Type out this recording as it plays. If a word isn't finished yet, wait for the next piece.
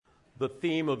The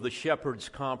theme of the Shepherds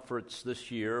Conference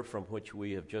this year, from which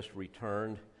we have just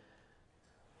returned,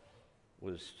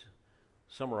 was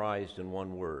summarized in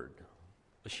one word: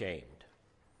 ashamed.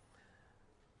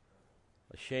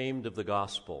 Ashamed of the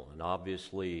gospel. And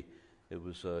obviously, it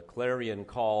was a clarion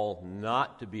call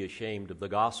not to be ashamed of the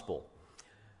gospel.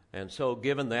 And so,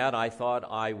 given that, I thought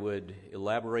I would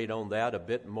elaborate on that a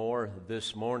bit more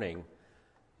this morning.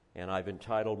 And I've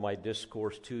entitled my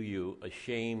discourse to you,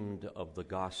 Ashamed of the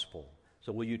Gospel.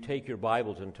 So will you take your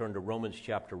Bibles and turn to Romans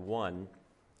chapter 1.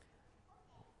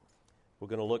 We're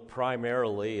going to look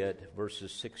primarily at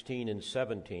verses 16 and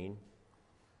 17.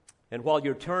 And while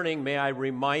you're turning, may I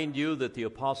remind you that the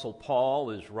Apostle Paul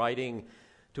is writing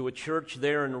to a church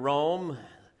there in Rome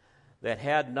that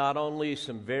had not only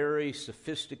some very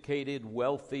sophisticated,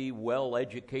 wealthy,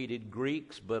 well-educated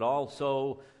Greeks, but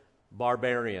also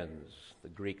barbarians, the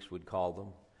Greeks would call them.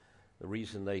 The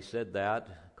reason they said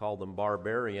that, called them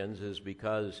barbarians, is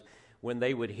because when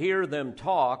they would hear them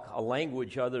talk a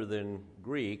language other than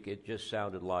Greek, it just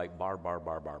sounded like bar.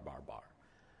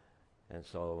 And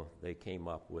so they came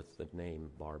up with the name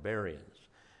barbarians.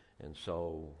 And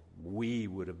so we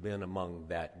would have been among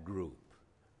that group,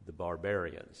 the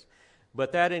barbarians.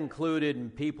 But that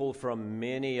included people from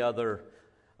many other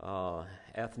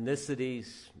ethnicities,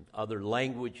 other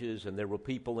languages, and there were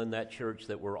people in that church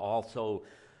that were also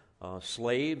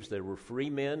slaves. There were free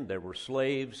men, there were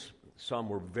slaves. Some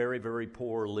were very, very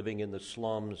poor, living in the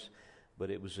slums,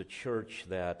 but it was a church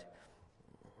that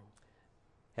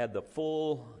had the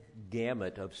full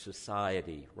gamut of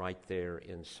society right there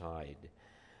inside.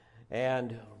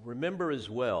 And remember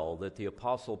as well that the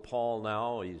Apostle Paul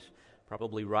now is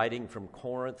probably writing from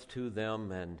Corinth to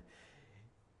them, and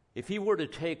if he were to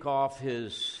take off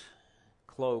his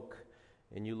cloak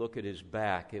and you look at his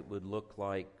back, it would look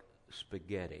like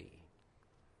spaghetti.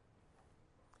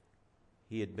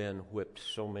 He had been whipped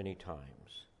so many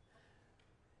times.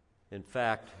 In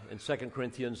fact, in 2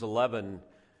 Corinthians 11,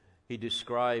 he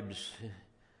describes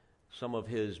some of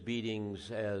his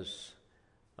beatings as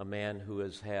a man who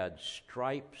has had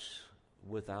stripes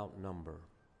without number.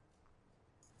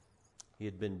 He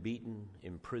had been beaten,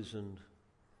 imprisoned.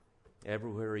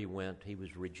 Everywhere he went, he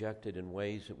was rejected in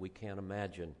ways that we can't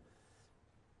imagine.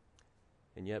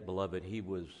 And yet, beloved, he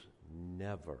was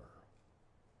never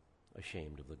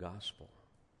ashamed of the gospel.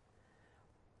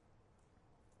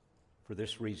 For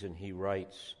this reason, he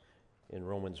writes in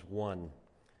Romans 1,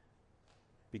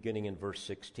 beginning in verse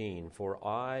 16, "For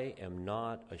I am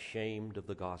not ashamed of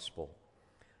the gospel,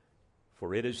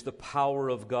 for it is the power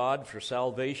of God for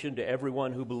salvation to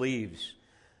everyone who believes,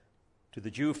 to the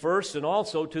Jew first and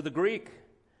also to the Greek.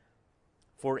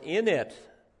 For in it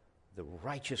the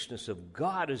righteousness of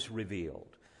God is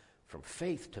revealed from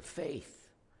faith to faith,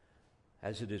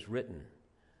 as it is written,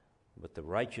 but the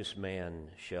righteous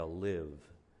man shall live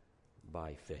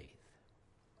by faith."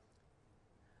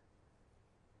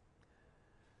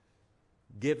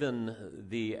 Given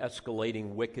the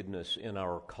escalating wickedness in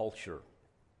our culture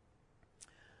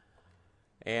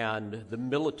and the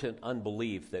militant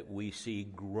unbelief that we see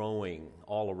growing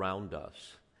all around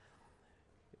us,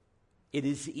 it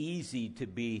is easy to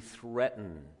be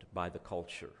threatened by the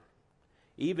culture,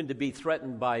 even to be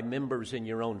threatened by members in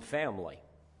your own family.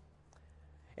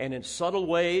 And in subtle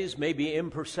ways, maybe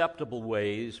imperceptible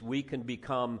ways, we can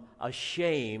become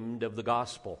ashamed of the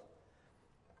gospel.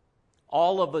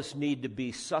 All of us need to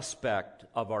be suspect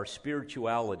of our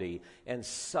spirituality and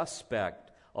suspect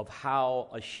of how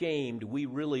ashamed we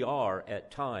really are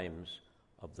at times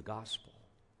of the gospel.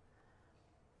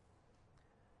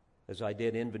 As I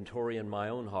did inventory in my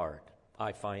own heart,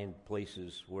 I find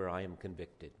places where I am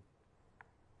convicted.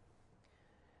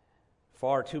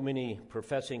 Far too many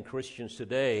professing Christians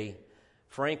today,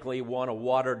 frankly, want a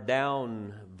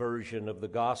watered-down version of the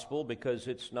gospel because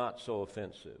it's not so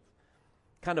offensive.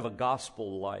 Kind of a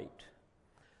gospel light.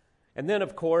 And then,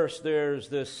 of course, there's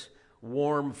this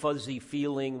warm, fuzzy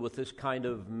feeling with this kind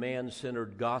of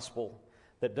man-centered gospel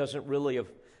that doesn't really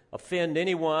offend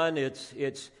anyone. It's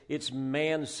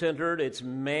man-centered, it's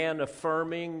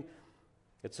man-affirming,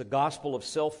 it's a gospel of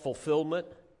self-fulfillment.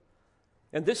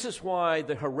 And this is why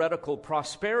the heretical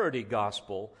prosperity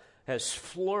gospel has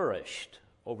flourished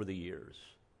over the years.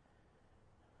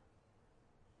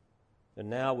 And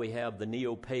now we have the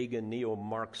neo-pagan,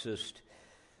 neo-Marxist,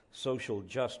 social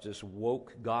justice,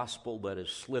 woke gospel that has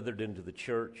slithered into the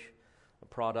church, a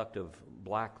product of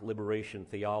black liberation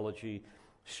theology,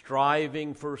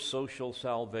 striving for social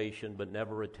salvation but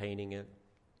never attaining it,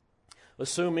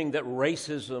 assuming that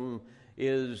racism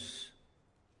is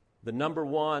the number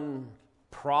one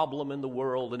problem in the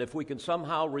world, and if we can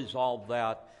somehow resolve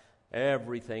that,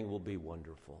 everything will be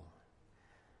wonderful.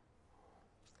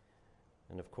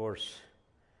 And of course,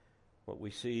 what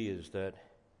we see is that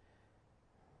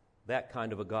that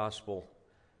kind of a gospel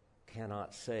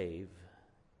cannot save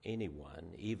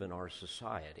anyone, even our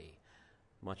society,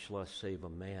 much less save a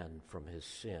man from his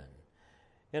sin.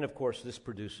 And of course, this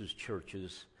produces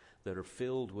churches that are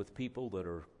filled with people that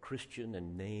are Christian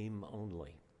in name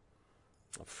only.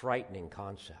 A frightening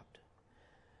concept.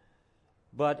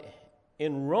 But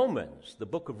in Romans, the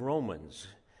book of Romans,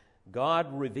 God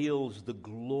reveals the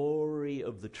glory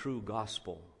of the true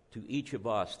gospel to each of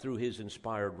us through his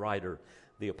inspired writer,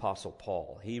 the Apostle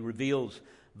Paul. He reveals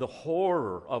the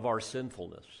horror of our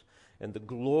sinfulness and the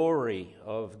glory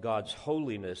of God's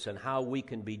holiness and how we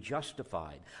can be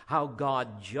justified, how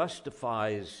God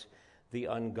justifies the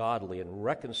ungodly and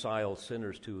reconciles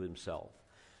sinners to himself.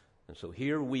 And so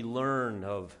here we learn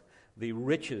of the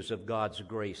riches of God's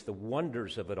grace, the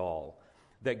wonders of it all,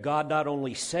 that God not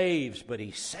only saves, but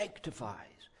he sanctifies.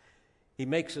 He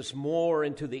makes us more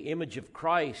into the image of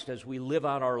Christ as we live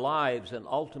out our lives, and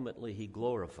ultimately he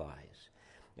glorifies.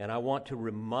 And I want to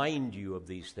remind you of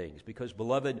these things because,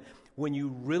 beloved, when you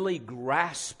really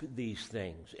grasp these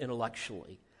things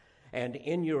intellectually and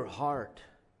in your heart,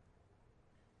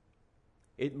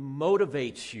 it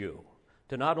motivates you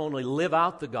to not only live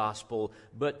out the gospel,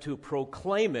 but to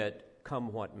proclaim it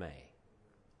come what may.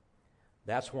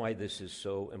 That's why this is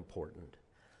so important.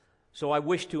 So I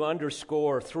wish to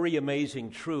underscore three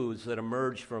amazing truths that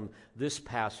emerge from this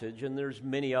passage, and there's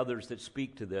many others that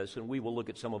speak to this, and we will look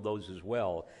at some of those as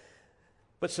well.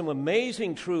 But some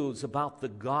amazing truths about the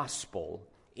gospel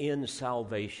in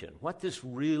salvation, what this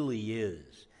really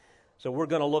is. So we're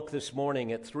going to look this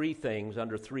morning at three things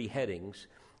under three headings: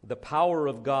 the power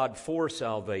of God for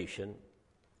salvation,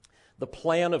 the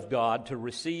plan of God to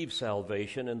receive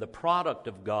salvation, and the product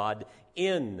of God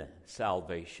in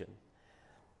salvation.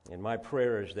 And my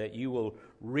prayer is that you will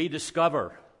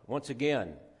rediscover, once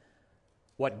again,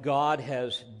 what God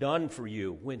has done for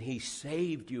you when he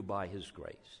saved you by his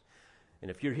grace. And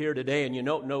if you're here today and you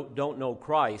don't know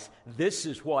Christ, this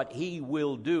is what he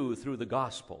will do through the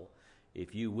gospel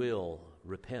if you will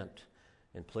repent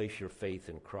and place your faith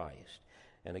in Christ.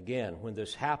 And again, when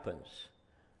this happens,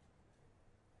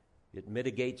 it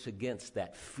mitigates against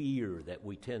that fear that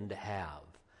we tend to have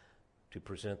to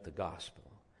present the gospel.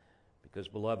 Because,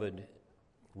 beloved,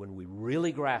 when we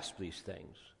really grasp these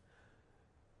things,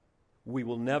 we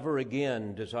will never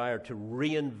again desire to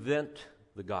reinvent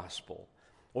the gospel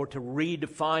or to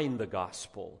redefine the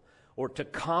gospel or to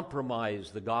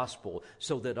compromise the gospel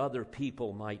so that other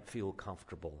people might feel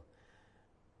comfortable.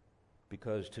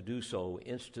 Because to do so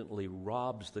instantly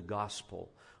robs the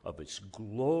gospel of its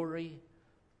glory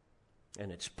and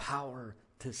its power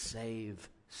to save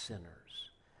sinners.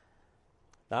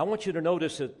 Now, I want you to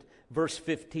notice that verse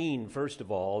 15, first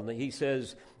of all, and he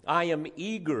says, I am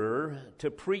eager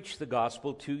to preach the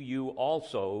gospel to you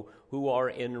also who are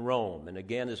in Rome. And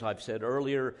again, as I've said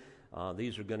earlier,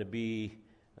 these are going to be,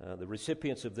 the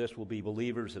recipients of this will be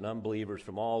believers and unbelievers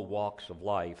from all walks of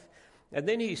life. And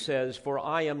then he says, for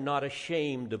I am not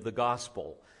ashamed of the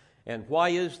gospel. And why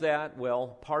is that?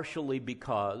 Well, partially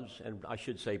because, and I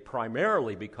should say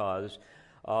primarily because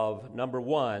of, number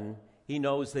one, he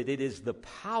knows that it is the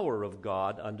power of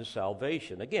God unto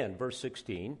salvation. Again, verse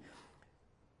 16,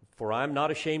 for I am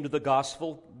not ashamed of the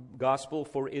gospel,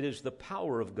 for it is the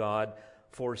power of God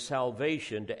for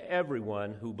salvation to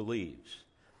everyone who believes.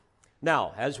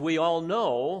 Now, as we all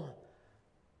know,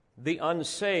 the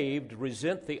unsaved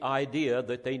resent the idea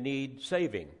that they need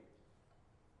saving.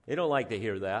 They don't like to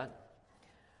hear that.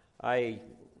 I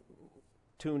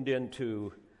tuned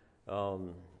into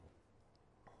kind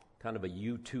of a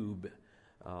YouTube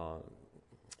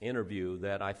interview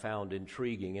that I found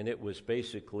intriguing, and it was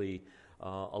basically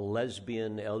a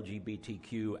lesbian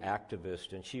LGBTQ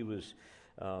activist, and she was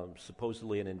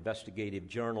supposedly an investigative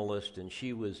journalist, and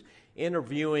she was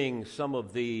interviewing some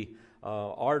of the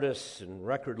artists and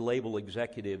record label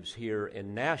executives here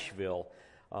in Nashville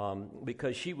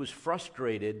because she was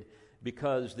frustrated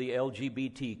because the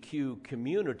LGBTQ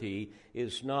community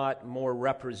is not more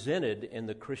represented in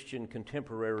the Christian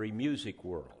contemporary music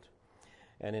world.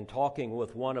 And in talking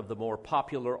with one of the more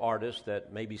popular artists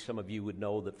that maybe some of you would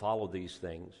know that follow these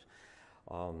things,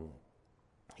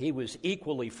 he was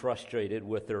equally frustrated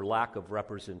with their lack of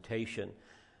representation.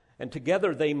 And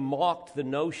together they mocked the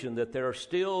notion that there are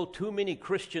still too many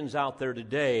Christians out there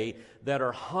today that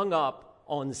are hung up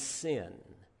on sin.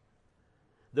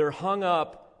 They're hung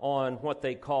up on what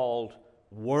they called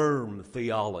worm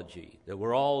theology, that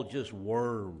we're all just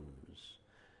worms.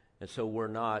 And so we're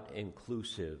not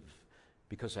inclusive,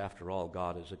 because after all,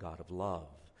 God is a God of love,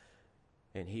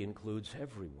 and he includes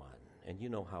everyone. And you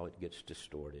know how it gets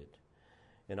distorted.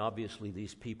 And obviously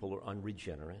these people are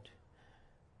unregenerate.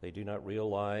 They do not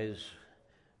realize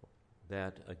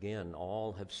that, again,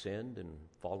 all have sinned and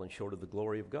fallen short of the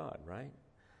glory of God, right?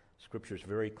 Scripture is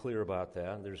very clear about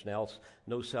that. There's now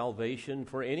no salvation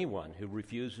for anyone who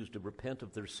refuses to repent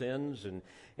of their sins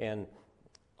and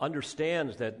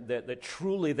understands that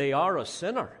truly they are a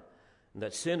sinner, and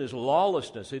that sin is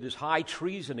lawlessness. It is high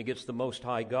treason against the Most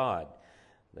High God,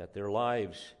 that their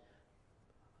lives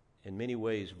in many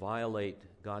ways violate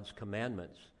God's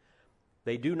commandments.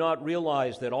 They do not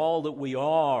realize that all that we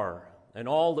are and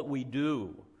all that we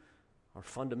do are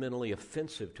fundamentally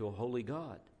offensive to a holy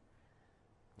God.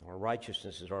 Our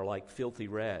righteousnesses are like filthy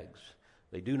rags.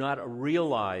 They do not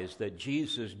realize that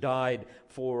Jesus died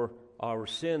for our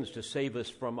sins to save us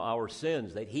from our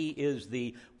sins, that He is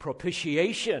the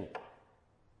propitiation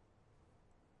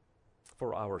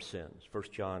for our sins.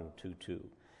 1 John 2:2.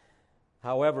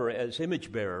 However, as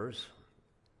image bearers,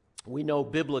 we know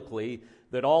biblically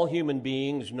that all human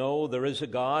beings know there is a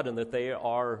God and that they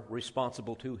are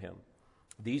responsible to Him.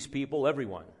 These people,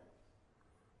 everyone.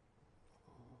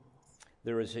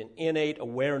 There is an innate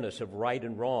awareness of right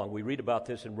and wrong. We read about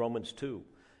this in Romans 2.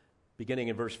 Beginning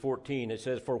in verse 14, it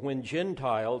says, "For when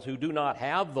Gentiles who do not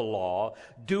have the law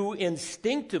do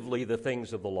instinctively the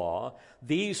things of the law,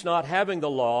 these not having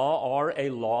the law are a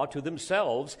law to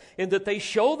themselves, in that they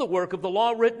show the work of the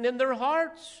law written in their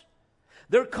hearts,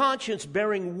 their conscience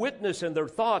bearing witness and their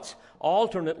thoughts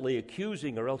alternately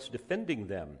accusing or else defending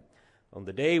them. On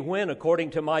the day when, according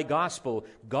to my gospel,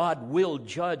 God will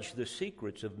judge the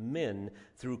secrets of men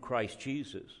through Christ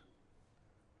Jesus."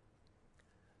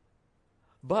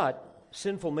 But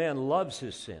sinful man loves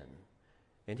his sin,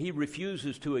 and he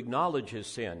refuses to acknowledge his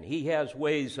sin. He has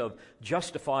ways of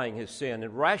justifying his sin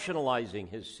and rationalizing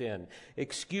his sin,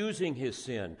 excusing his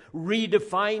sin,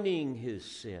 redefining his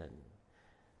sin.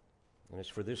 And it's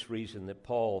for this reason that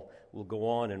Paul will go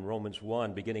on in Romans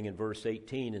 1, beginning in verse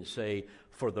 18, and say,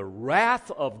 "For the wrath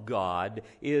of God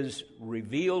is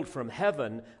revealed from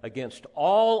heaven against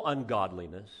all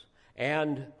ungodliness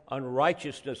and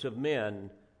unrighteousness of men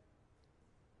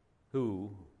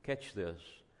who," catch this,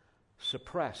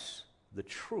 "suppress the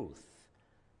truth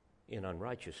in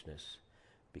unrighteousness,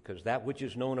 because that which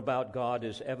is known about God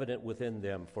is evident within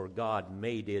them, for God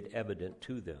made it evident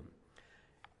to them."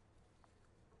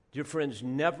 Dear friends,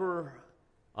 never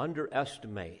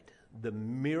underestimate the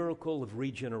miracle of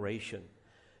regeneration,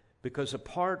 because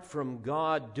apart from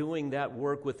God doing that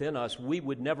work within us, we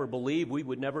would never believe, we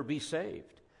would never be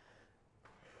saved.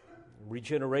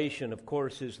 Regeneration, of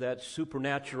course, is that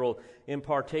supernatural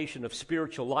impartation of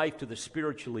spiritual life to the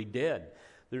spiritually dead.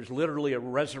 There's literally a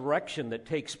resurrection that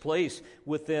takes place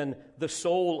within the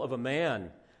soul of a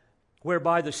man,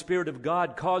 whereby the Spirit of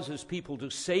God causes people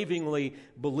to savingly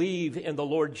believe in the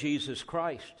Lord Jesus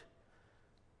Christ.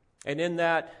 And in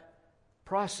that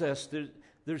process,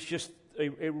 there's just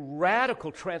a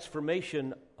radical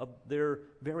transformation of their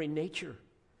very nature.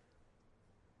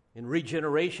 In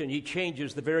regeneration, He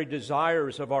changes the very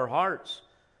desires of our hearts,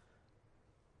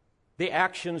 the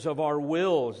actions of our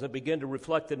wills that begin to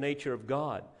reflect the nature of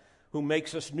God, who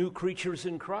makes us new creatures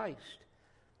in Christ.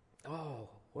 Oh,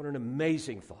 what an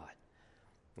amazing thought.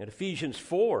 In Ephesians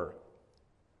 4,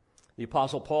 the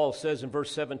Apostle Paul says in verse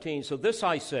 17, "So this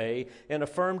I say and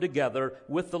affirm together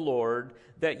with the Lord,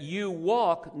 that you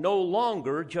walk no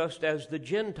longer just as the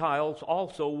Gentiles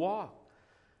also walk."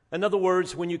 In other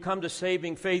words, when you come to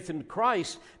saving faith in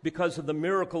Christ because of the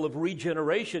miracle of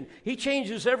regeneration, He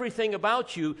changes everything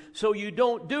about you so you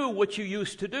don't do what you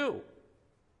used to do.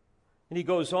 And he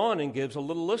goes on and gives a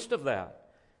little list of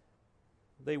that.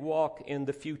 They walk in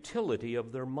the futility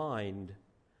of their mind,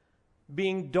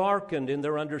 being darkened in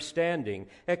their understanding,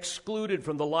 excluded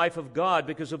from the life of God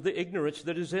because of the ignorance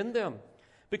that is in them,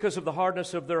 because of the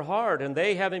hardness of their heart. And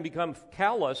they, having become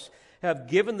callous, have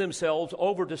given themselves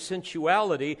over to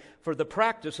sensuality for the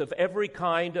practice of every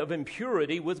kind of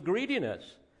impurity with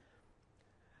greediness.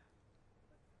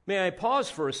 May I pause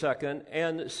for a second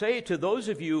and say to those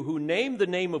of you who name the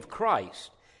name of Christ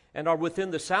and are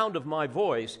within the sound of my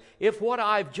voice, if what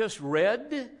I've just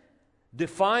read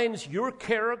defines your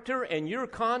character and your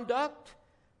conduct,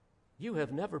 you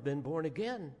have never been born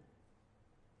again.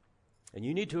 And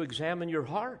you need to examine your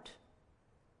heart.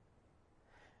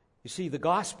 You see, the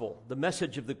gospel, the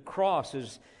message of the cross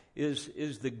is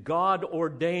the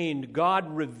God-ordained,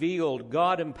 God-revealed,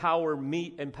 God-empowered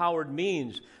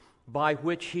means by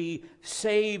which He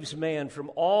saves man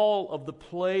from all of the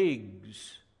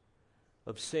plagues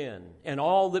of sin and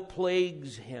all that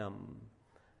plagues him,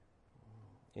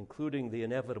 including the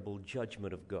inevitable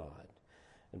judgment of God.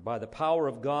 And by the power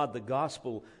of God, the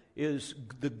gospel is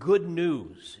the good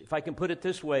news. If I can put it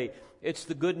this way, it's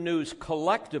the good news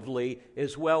collectively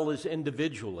as well as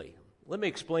individually. Let me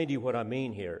explain to you what I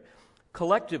mean here.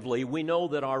 Collectively, we know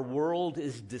that our world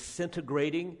is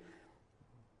disintegrating.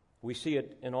 We see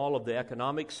it in all of the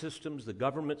economic systems, the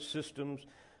government systems.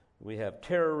 We have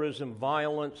terrorism,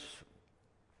 violence,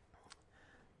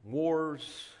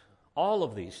 wars, all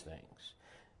of these things.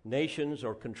 Nations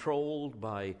are controlled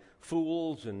by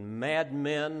fools and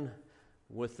madmen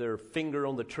with their finger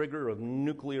on the trigger of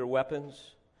nuclear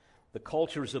weapons. The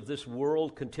cultures of this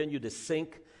world continue to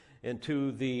sink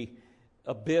into the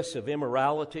abyss of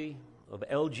immorality, of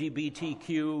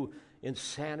LGBTQ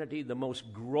insanity, the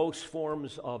most gross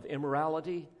forms of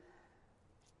immorality.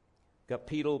 Got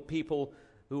people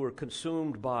who are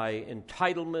consumed by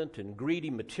entitlement and greedy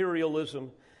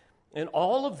materialism. And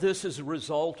all of this is a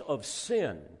result of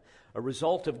sin, a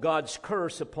result of God's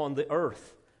curse upon the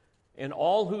earth and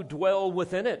all who dwell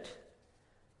within it.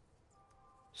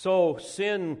 So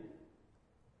sin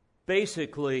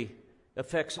basically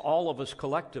affects all of us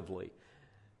collectively,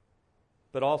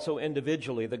 but also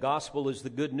individually. The gospel is the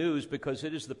good news because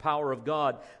it is the power of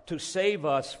God to save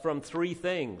us from three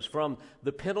things: from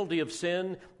the penalty of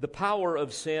sin, the power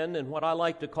of sin, and what I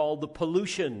like to call the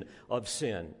pollution of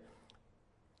sin.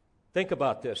 Think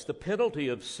about this. The penalty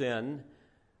of sin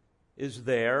is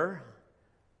there,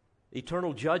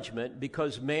 eternal judgment,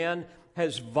 because man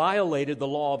has violated the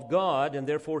law of God and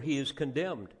therefore he is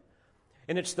condemned.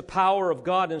 And it's the power of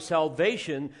God and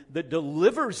salvation that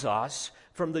delivers us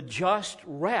from the just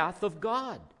wrath of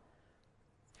God.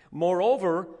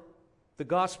 Moreover, the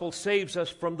gospel saves us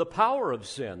from the power of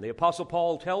sin. The Apostle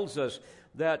Paul tells us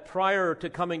that prior to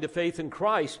coming to faith in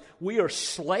Christ, we are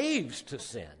slaves to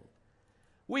sin.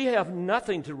 We have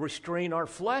nothing to restrain our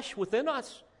flesh within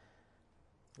us.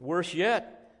 Worse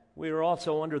yet, we are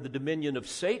also under the dominion of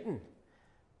Satan.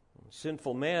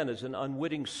 Sinful man is an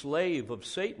unwitting slave of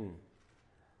Satan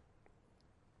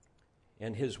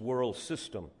and his world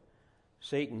system.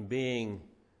 Satan being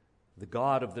the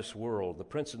god of this world, the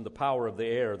prince and the power of the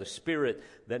air, the spirit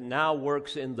that now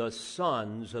works in the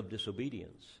sons of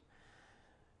disobedience.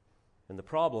 And the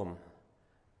problem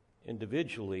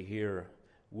individually here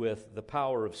with the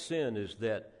power of sin is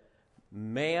that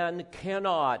man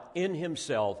cannot in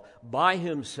himself, by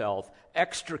himself,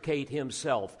 extricate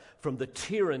himself from the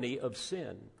tyranny of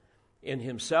sin in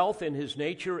himself, in his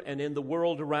nature, and in the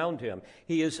world around him.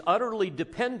 He is utterly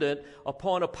dependent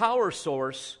upon a power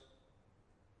source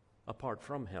apart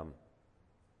from him.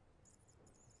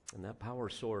 And that power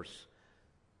source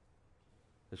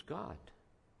is God.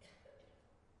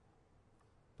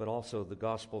 But also the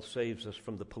gospel saves us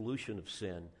from the pollution of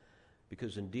sin,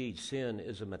 because indeed sin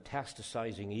is a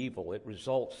metastasizing evil. It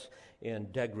results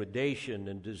in degradation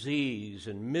and disease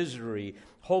and misery,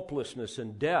 hopelessness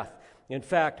and death. In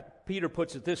fact, Peter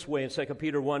puts it this way in 2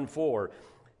 Peter 1:4.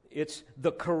 It's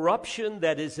the corruption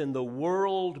that is in the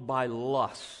world by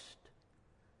lust.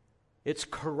 It's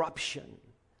corruption.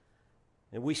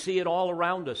 And we see it all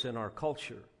around us in our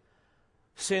culture.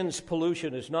 Sin's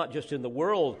pollution is not just in the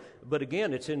world, but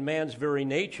again, it's in man's very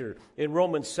nature. In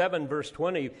Romans 7, verse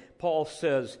 20, Paul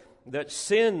says that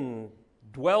sin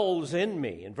dwells in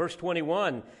me. In verse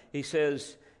 21, he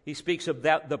speaks of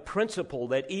that, the principle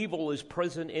that evil is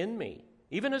present in me.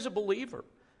 Even as a believer,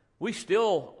 we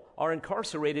still are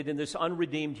incarcerated in this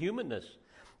unredeemed humanness.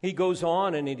 He goes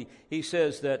on and he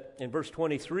says that in verse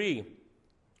 23,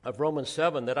 of Romans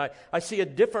 7, that I see a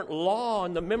different law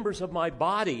in the members of my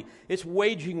body. It's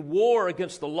waging war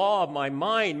against the law of my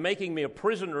mind, making me a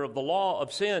prisoner of the law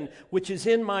of sin, which is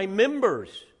in my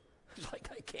members. It's like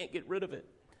I can't get rid of it.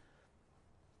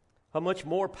 How much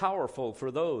more powerful for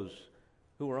those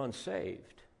who are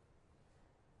unsaved.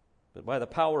 But by the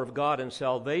power of God and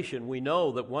salvation, we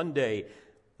know that one day,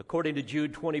 according to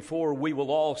Jude 24, we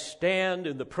will all stand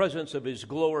in the presence of His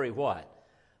glory, what?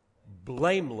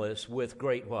 Blameless with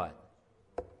great what?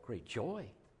 Great joy.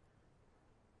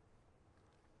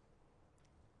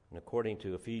 And according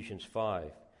to Ephesians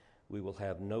 5, we will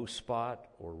have no spot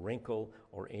or wrinkle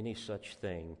or any such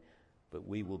thing, but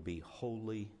we will be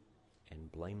holy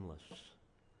and blameless.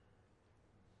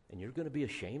 And you're going to be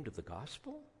ashamed of the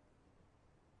gospel?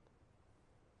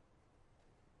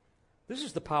 This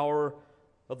is the power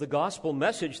of the gospel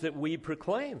message that we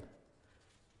proclaim.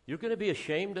 You're going to be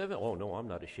ashamed of it? Oh, no, I'm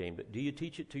not ashamed. But do you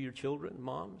teach it to your children,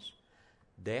 moms,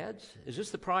 dads? Is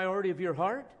this the priority of your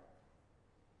heart?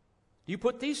 Do you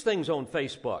put these things on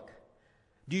Facebook?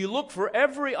 Do you look for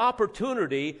every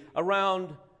opportunity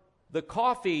around the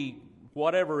coffee,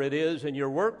 whatever it is, in your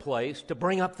workplace to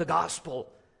bring up the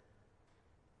gospel?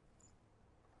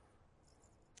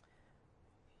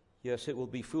 Yes, it will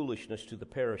be foolishness to the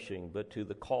perishing, but to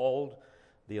the called,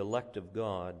 the elect of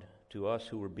God, to us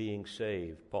who are being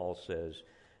saved, Paul says,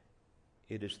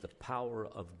 it is the power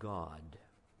of God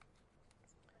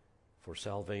for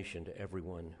salvation to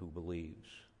everyone who believes.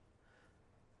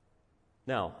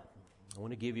 Now, I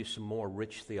want to give you some more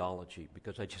rich theology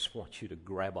because I just want you to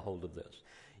grab a hold of this.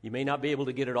 You may not be able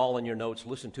to get it all in your notes,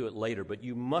 listen to it later, but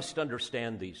you must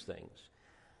understand these things.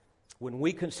 When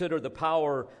we consider the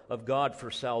power of God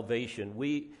for salvation,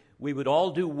 we would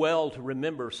all do well to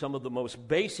remember some of the most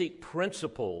basic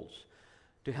principles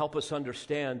to help us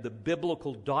understand the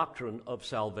biblical doctrine of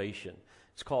salvation.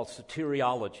 It's called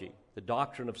soteriology, the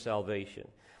doctrine of salvation.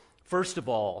 First of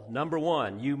all, number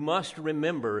one, you must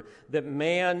remember that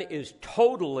man is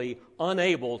totally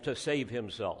unable to save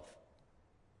himself.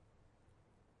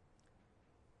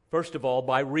 First of all,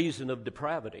 by reason of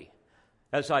depravity.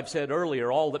 As I've said earlier,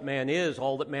 all that man is,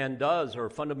 all that man does are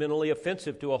fundamentally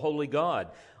offensive to a holy God.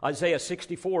 Isaiah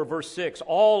 64, verse 6,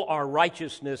 all our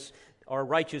righteous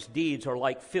deeds are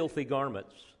like filthy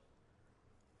garments.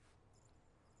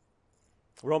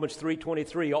 Romans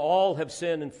 3:23, all have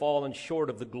sinned and fallen short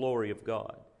of the glory of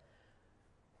God.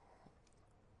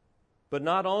 But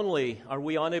not only are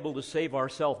we unable to save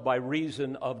ourselves by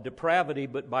reason of depravity,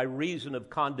 but by reason of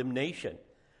condemnation.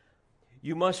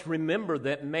 You must remember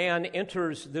that man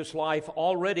enters this life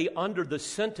already under the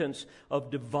sentence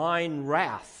of divine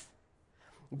wrath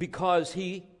because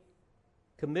he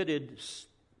committed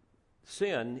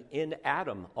sin in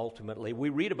Adam, ultimately. We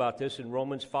read about this in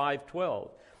Romans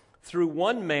 5:12. Through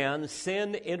one man,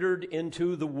 sin entered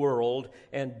into the world,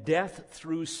 and death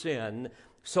through sin,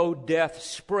 so death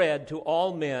spread to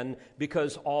all men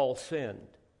because all sinned.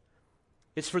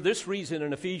 It's for this reason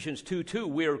in Ephesians 2:2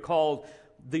 we are called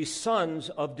the sons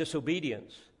of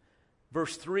disobedience.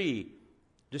 Verse 3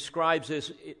 describes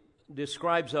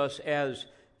us as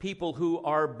people who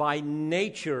are by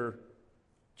nature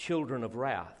children of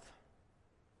wrath.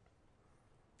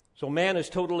 So man is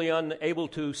totally unable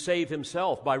to save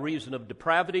himself by reason of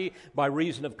depravity, by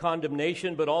reason of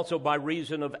condemnation, but also by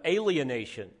reason of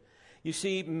alienation. You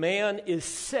see, man is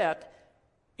set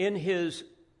in his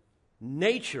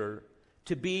nature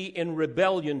to be in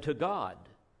rebellion to God.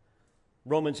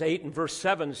 Romans 8 and verse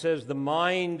 7 says, the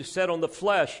mind set on the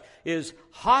flesh is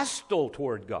hostile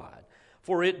toward God,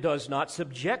 for it does not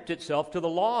subject itself to the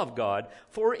law of God,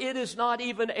 for it is not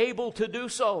even able to do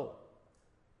so.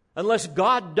 Unless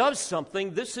God does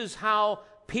something, this is how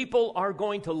people are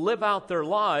going to live out their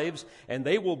lives, and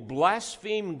they will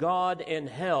blaspheme God in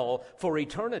hell for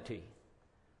eternity.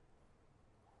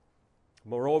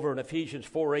 Moreover, in Ephesians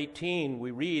 4:18,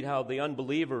 we read how the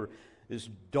unbeliever is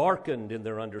darkened in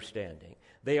their understanding.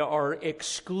 They are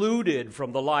excluded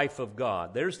from the life of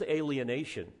God. There's the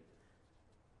alienation.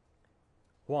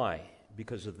 Why?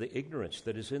 Because of the ignorance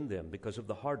that is in them, because of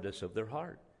the hardness of their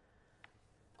heart.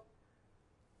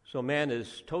 So man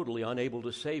is totally unable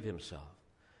to save himself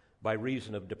by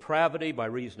reason of depravity, by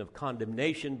reason of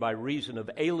condemnation, by reason of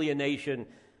alienation,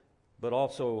 but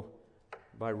also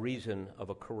by reason of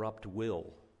a corrupt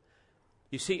will.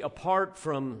 You see, apart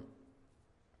from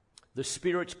the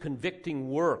Spirit's convicting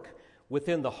work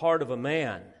within the heart of a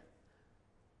man,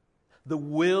 the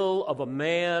will of a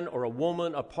man or a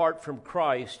woman apart from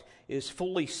Christ is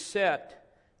fully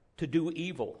set to do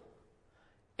evil.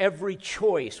 Every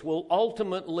choice will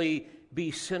ultimately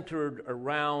be centered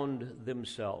around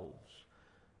themselves.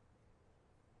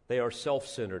 They are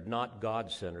self-centered, not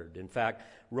God-centered. In fact,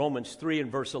 Romans 3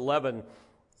 and verse 11,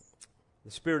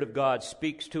 the Spirit of God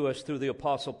speaks to us through the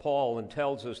Apostle Paul and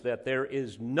tells us that there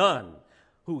is none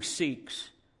who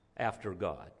seeks after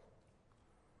God.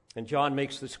 And John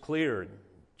makes this clear in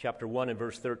chapter 1 and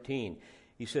verse 13.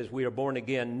 He says, we are born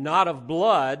again not of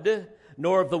blood,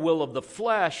 nor of the will of the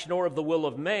flesh, nor of the will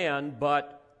of man,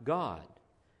 but God.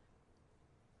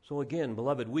 So again,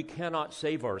 beloved, we cannot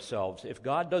save ourselves. If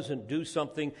God doesn't do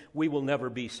something, we will never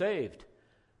be saved.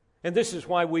 And this is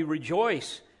why we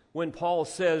rejoice when Paul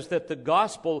says that the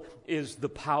gospel is the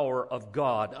power of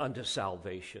God unto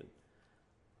salvation.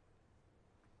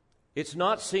 It's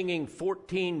not singing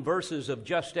 14 verses of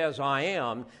Just As I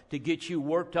Am to get you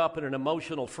worked up in an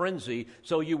emotional frenzy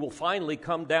so you will finally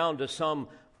come down to some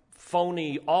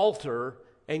phony altar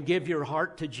and give your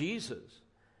heart to Jesus.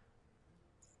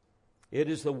 It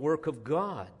is the work of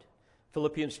God.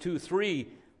 Philippians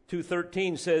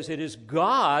 2:13 says, it is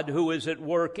God who is at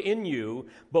work in you,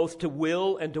 both to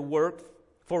will and to work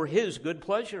for His good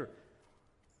pleasure.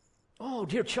 Oh,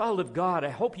 dear child of God, I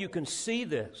hope you can see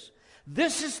this.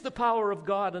 This is the power of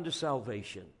God unto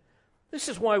salvation. This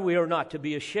is why we are not to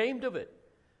be ashamed of it.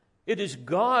 It is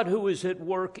God who is at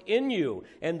work in you,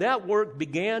 and that work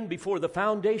began before the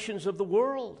foundations of the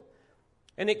world.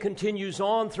 And it continues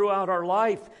on throughout our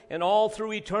life and all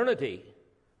through eternity.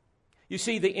 You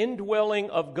see, the indwelling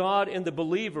of God in the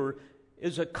believer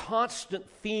is a constant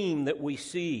theme that we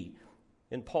see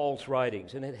in Paul's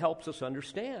writings, and it helps us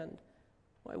understand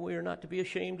why we are not to be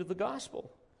ashamed of the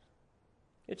gospel.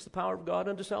 It's the power of God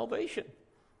unto salvation.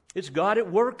 It's God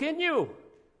at work in you.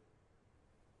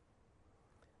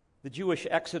 The Jewish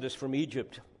exodus from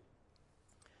Egypt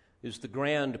is the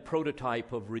grand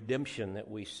prototype of redemption that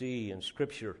we see in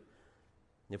Scripture.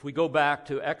 If we go back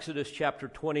to Exodus chapter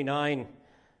 29,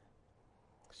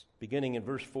 beginning in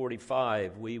verse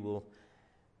 45, we will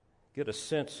get a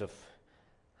sense of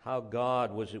how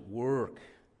God was at work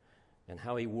and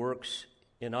how He works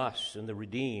in us, in the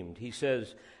redeemed. He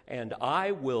says, "And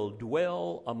I will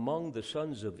dwell among the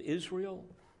sons of Israel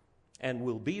and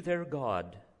will be their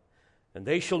God. And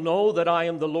they shall know that I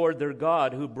am the Lord their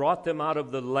God, who brought them out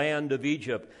of the land of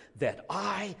Egypt, that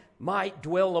I might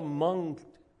dwell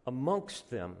amongst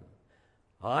them.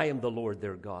 I am the Lord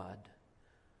their God."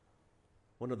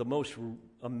 One of the most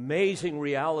amazing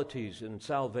realities in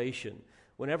salvation,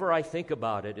 whenever I think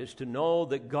about it, is to know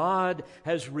that God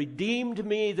has redeemed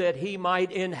me that He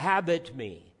might inhabit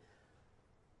me.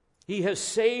 He has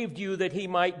saved you that He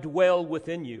might dwell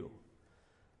within you.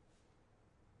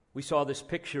 We saw this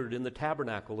pictured in the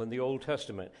tabernacle in the Old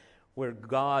Testament, where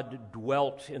God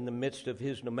dwelt in the midst of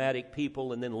His nomadic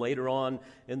people, and then later on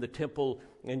in the temple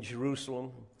in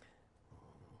Jerusalem.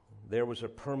 There was a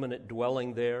permanent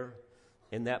dwelling there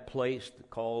in that place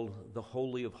called the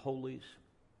Holy of Holies.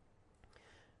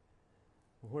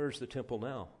 Where's the temple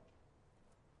now?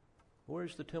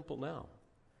 Where's the temple now?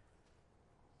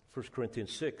 1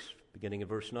 Corinthians 6, beginning in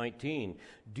verse 19.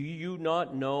 "Do you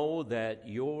not know that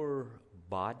your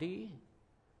body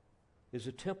is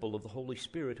a temple of the Holy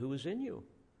Spirit who is in you,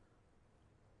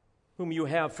 whom you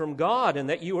have from God, and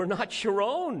that you are not your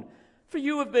own? For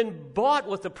you have been bought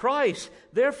with a price.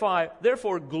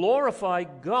 Therefore glorify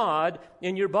God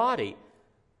in your body."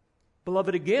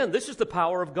 Beloved, again, this is the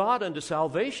power of God unto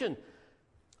salvation.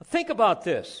 Think about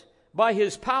this. By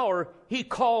His power, He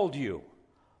called you,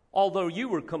 although you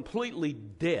were completely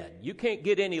dead. You can't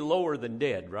get any lower than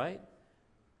dead, right?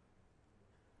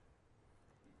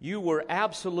 You were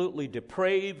absolutely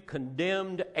depraved,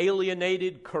 condemned,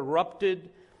 alienated,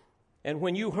 corrupted. And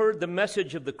when you heard the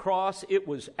message of the cross, it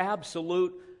was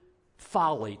absolute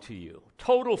folly to you,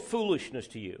 total foolishness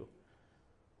to you.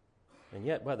 And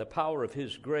yet, by the power of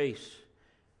His grace,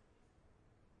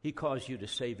 He caused you to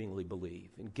savingly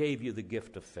believe and gave you the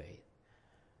gift of faith.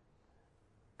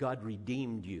 God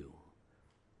redeemed you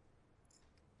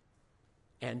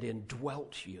and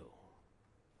indwelt you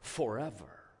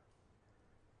forever.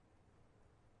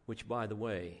 Which, by the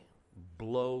way,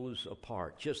 blows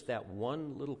apart, just that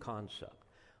one little concept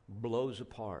blows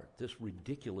apart this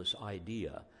ridiculous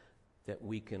idea that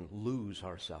we can lose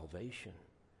our salvation.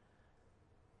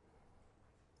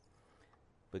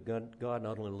 But God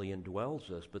not only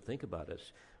indwells us, but think about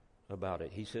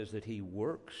it. He says that He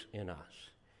works in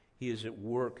us. He is at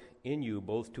work in you,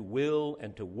 both to will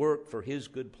and to work for His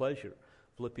good pleasure.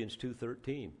 Philippians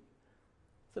 2:13.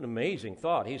 It's an amazing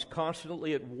thought. He's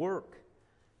constantly at work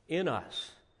in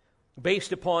us,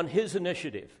 based upon His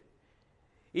initiative.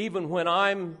 Even when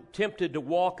I'm tempted to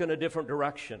walk in a different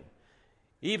direction,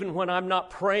 even when I'm not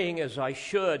praying as I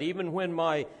should, even when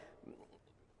my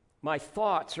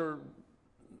thoughts are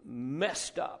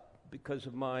messed up because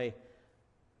of my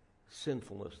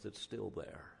sinfulness that's still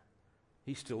there,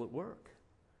 He's still at work.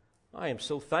 I am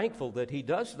so thankful that He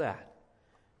does that.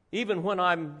 Even when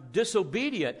I'm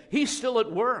disobedient, He's still at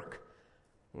work.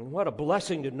 And what a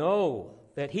blessing to know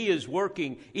that He is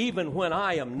working even when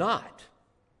I am not.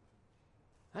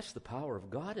 That's the power of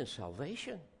God in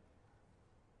salvation.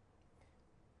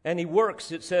 And He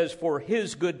works, it says, for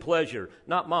His good pleasure,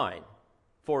 not mine,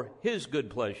 for His good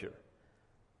pleasure.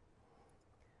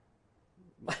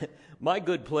 My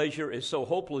good pleasure is so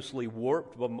hopelessly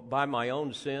warped by my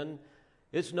own sin,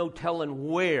 it's no telling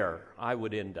where I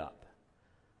would end up.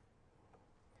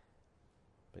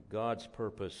 But God's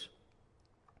purpose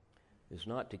is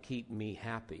not to keep me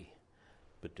happy,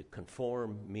 but to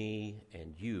conform me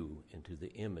and you into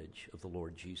the image of the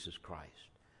Lord Jesus Christ.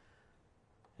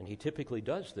 And He typically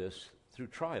does this through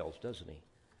trials, doesn't He?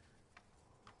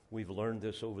 We've learned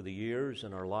this over the years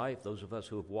in our life, those of us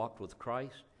who have walked with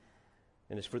Christ.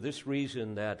 And it's for this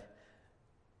reason that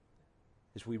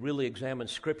as we really examine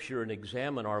Scripture and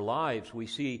examine our lives, we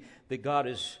see that God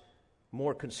is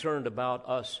more concerned about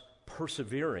us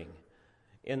persevering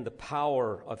in the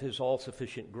power of His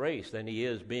all-sufficient grace than He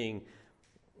is being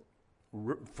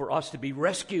for us to be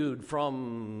rescued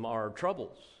from our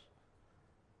troubles.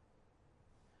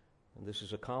 And this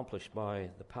is accomplished by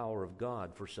the power of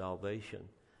God for salvation.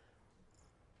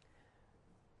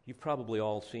 You've probably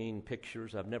all seen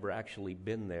pictures. I've never actually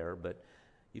been there, but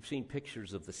you've seen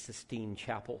pictures of the Sistine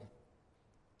Chapel.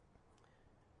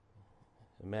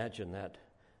 Imagine that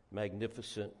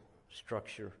magnificent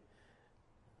structure.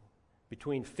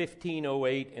 Between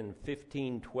 1508 and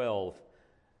 1512,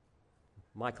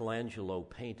 Michelangelo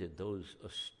painted those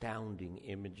astounding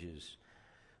images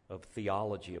of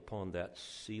theology upon that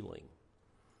ceiling.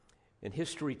 And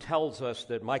history tells us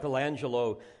that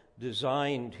Michelangelo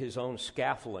designed his own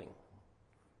scaffolding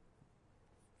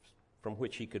from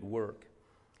which he could work.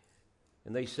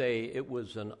 And they say it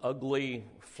was an ugly,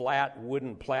 flat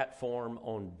wooden platform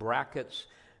on brackets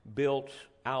built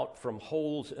out from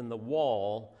holes in the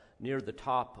wall near the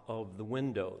top of the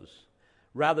windows.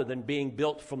 Rather than being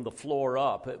built from the floor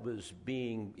up, it was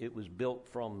built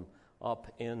from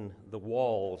up in the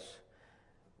walls.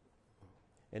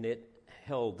 And it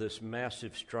held this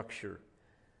massive structure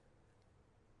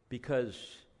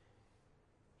because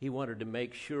he wanted to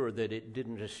make sure that it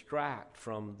didn't distract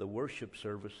from the worship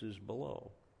services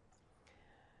below.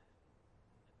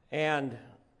 And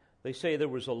they say there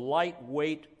was a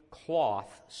lightweight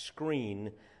cloth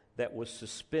screen that was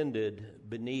suspended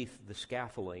beneath the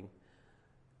scaffolding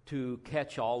to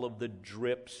catch all of the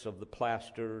drips of the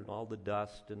plaster and all the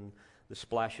dust and the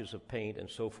splashes of paint and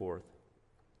so forth.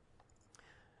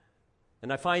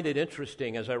 And I find it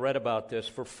interesting as I read about this.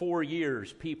 For 4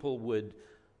 years, people would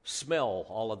smell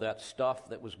all of that stuff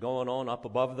that was going on up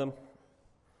above them,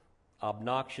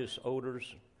 obnoxious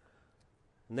odors.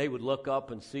 And they would look up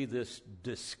and see this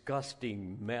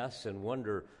disgusting mess and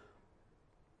wonder,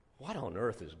 what on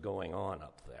earth is going on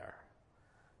up there?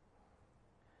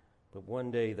 But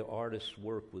one day the artist's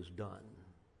work was done.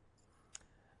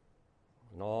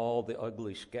 And all the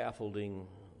ugly scaffolding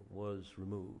was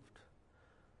removed.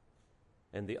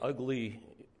 And the ugly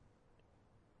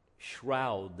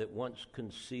shroud that once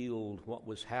concealed what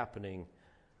was happening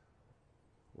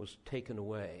was taken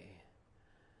away.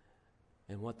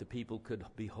 And what the people could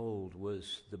behold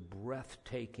was the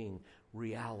breathtaking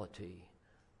reality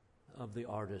of the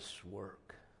artist's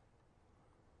work.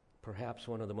 Perhaps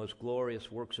one of the most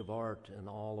glorious works of art in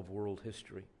all of world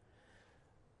history.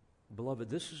 Beloved,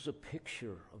 this is a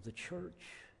picture of the church.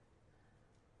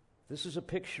 This is a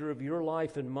picture of your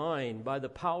life and mine. By the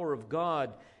power of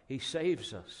God, He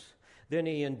saves us. Then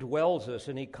He indwells us,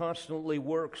 and He constantly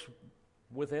works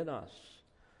within us.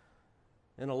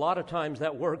 And a lot of times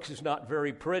that work is not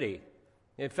very pretty.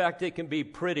 In fact, it can be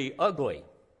pretty ugly.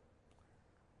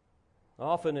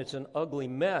 Often it's an ugly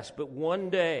mess, but one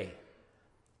day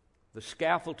the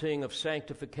scaffolding of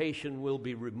sanctification will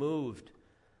be removed,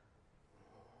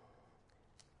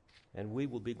 and we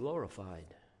will be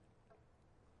glorified.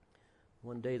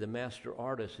 One day the master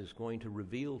artist is going to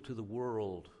reveal to the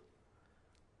world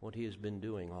what he has been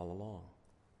doing all along.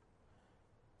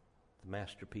 The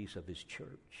masterpiece of his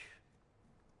church.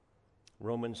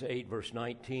 Romans 8, verse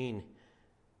 19,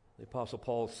 the Apostle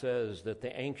Paul says that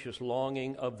the anxious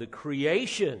longing of the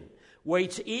creation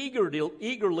waits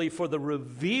eagerly for the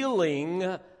revealing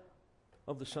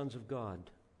of the sons of God.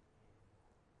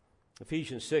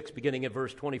 Ephesians 6, beginning at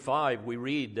verse 25, we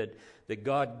read that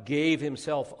God gave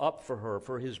Himself up for her,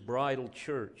 for His bridal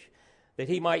church, that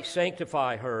He might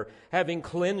sanctify her, having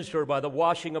cleansed her by the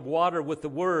washing of water with the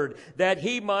word, that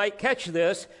He might, catch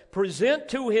this, present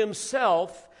to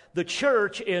Himself the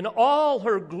church in all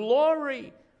her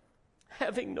glory,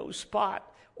 having no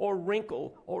spot or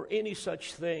wrinkle or any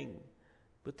such thing,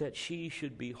 but that she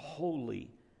should be holy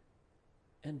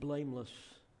and blameless.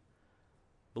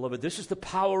 Beloved, this is the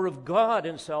power of God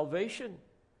in salvation.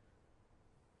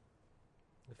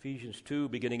 Ephesians 2,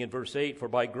 beginning in verse 8, for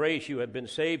by grace you have been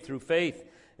saved through faith,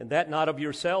 and that not of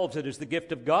yourselves, it is the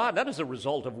gift of God, not as a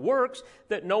result of works,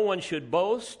 that no one should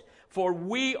boast. For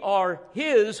we are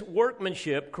His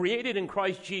workmanship, created in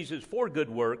Christ Jesus for good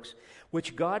works,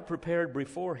 which God prepared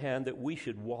beforehand that we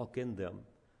should walk in them.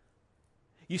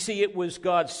 You see, it was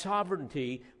God's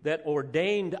sovereignty that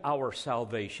ordained our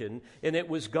salvation, and it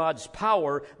was God's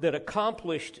power that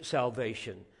accomplished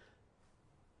salvation.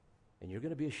 And you're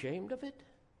going to be ashamed of it?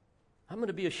 I'm going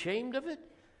to be ashamed of it?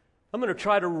 I'm going to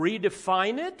try to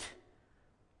redefine it?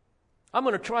 I'm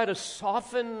going to try to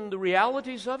soften the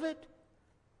realities of it?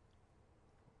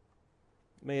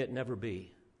 May it never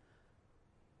be.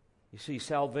 You see,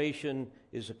 salvation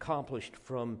is accomplished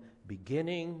from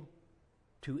beginning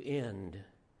to end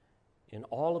in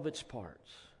all of its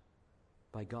parts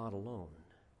by God alone.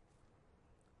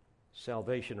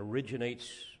 Salvation originates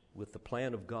with the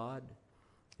plan of God.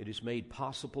 It is made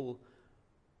possible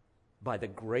by the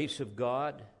grace of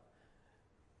God.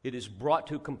 It is brought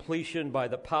to completion by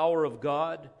the power of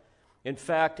God. In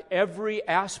fact, every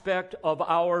aspect of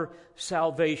our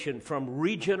salvation, from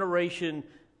regeneration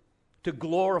to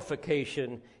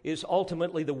glorification, is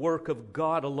ultimately the work of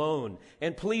God alone.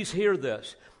 And please hear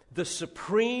this. The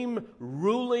supreme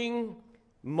ruling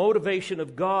motivation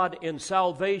of God in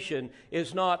salvation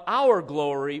is not our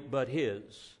glory, but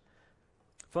His.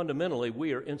 Fundamentally,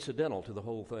 we are incidental to the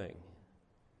whole thing.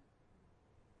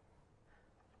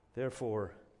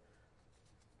 Therefore,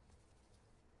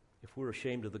 if we're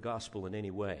ashamed of the gospel in any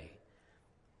way,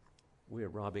 we are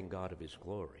robbing God of His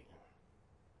glory.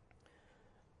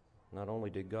 Not only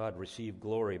did God receive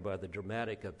glory by the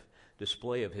dramatic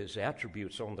display of His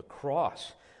attributes on the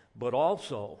cross, but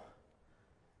also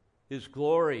His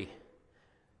glory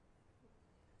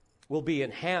will be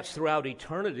enhanced throughout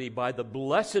eternity by the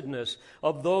blessedness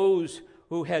of those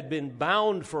who had been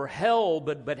bound for hell,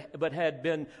 but had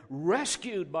been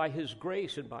rescued by His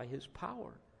grace and by His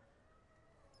power.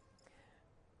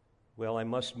 Well, I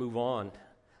must move on.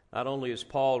 Not only is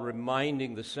Paul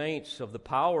reminding the saints of the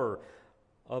power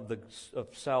of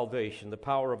salvation, the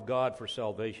power of God for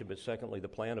salvation, but secondly, the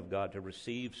plan of God to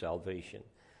receive salvation.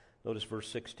 Notice verse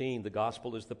 16, the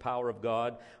gospel is the power of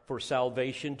God for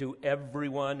salvation to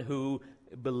everyone who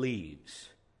believes.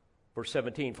 Verse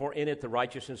 17, for in it the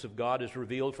righteousness of God is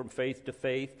revealed from faith to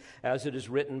faith, as it is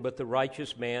written, but the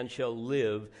righteous man shall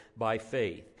live by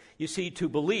faith. You see, to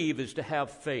believe is to have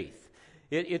faith.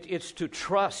 It's to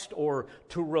trust or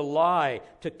to rely,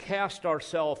 to cast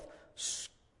ourselves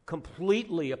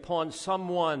completely upon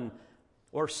someone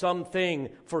or something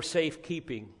for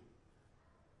safekeeping,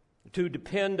 to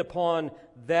depend upon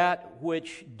that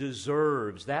which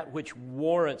deserves, that which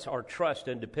warrants our trust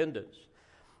and dependence.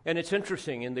 And it's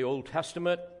interesting, in the Old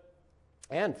Testament,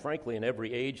 and frankly in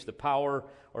every age, the power,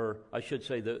 or I should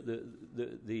say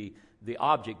the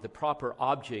object, the proper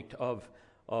object of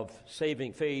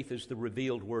saving faith is the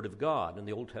revealed Word of God. In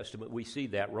the Old Testament, we see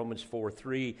that. Romans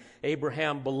 4:3,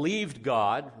 Abraham believed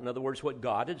God, in other words, what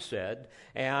God had said,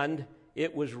 and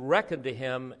it was reckoned to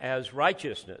him as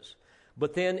righteousness.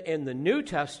 But then in the New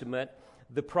Testament,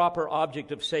 the proper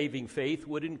object of saving faith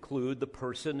would include the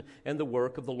person and the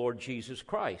work of the Lord Jesus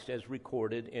Christ, as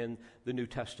recorded in the New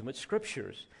Testament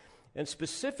Scriptures. And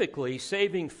specifically,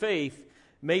 saving faith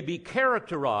may be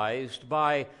characterized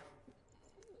by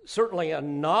certainly a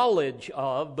knowledge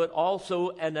of, but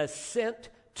also an assent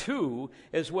to,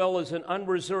 as well as an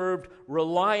unreserved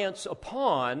reliance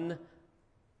upon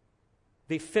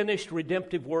the finished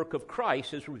redemptive work of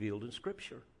Christ as revealed in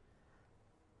Scripture.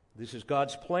 This is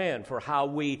God's plan for how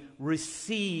we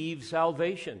receive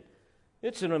salvation.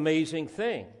 It's an amazing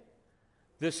thing.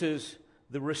 This is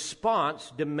the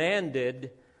response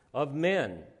demanded of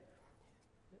men.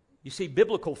 You see,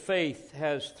 biblical faith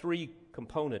has three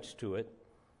components to it.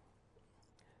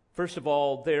 First of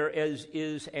all, there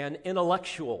is an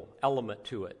intellectual element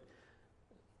to it.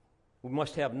 We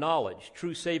must have knowledge.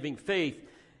 True saving faith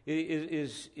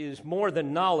is more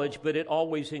than knowledge, but it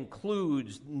always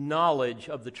includes knowledge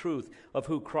of the truth of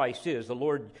who Christ is, the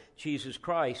Lord Jesus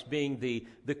Christ being the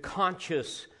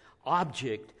conscious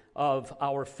object of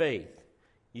our faith.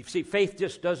 You see, faith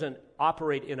just doesn't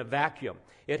operate in a vacuum.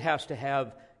 It has to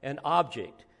have an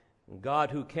object. And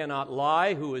God, who cannot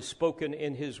lie, who has spoken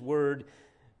in His Word,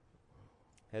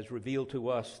 has revealed to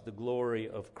us the glory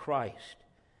of Christ.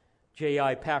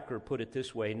 J.I. Packer put it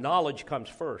this way, knowledge comes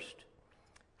first.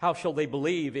 How shall they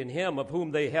believe in Him of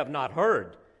whom they have not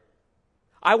heard?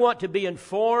 I want to be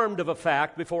informed of a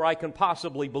fact before I can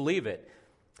possibly believe it.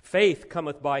 Faith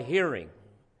cometh by hearing.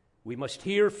 We must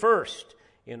hear first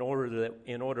in order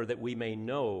that we may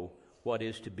know what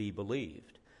is to be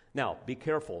believed. Now, be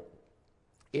careful.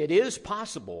 It is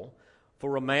possible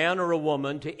for a man or a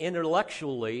woman to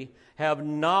intellectually have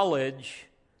knowledge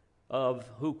of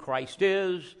who Christ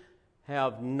is,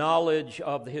 have knowledge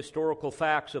of the historical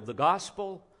facts of the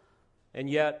gospel, and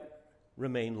yet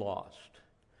remain lost.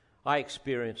 I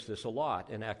experienced this a lot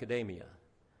in academia.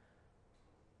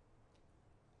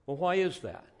 Well, why is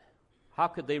that? How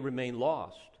could they remain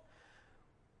lost?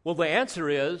 Well, the answer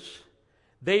is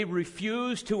they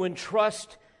refuse to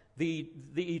entrust the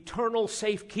eternal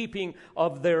safekeeping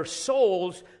of their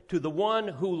souls to the one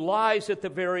who lies at the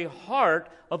very heart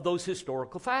of those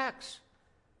historical facts.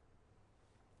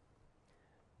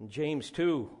 In James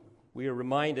 2, we are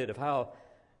reminded of how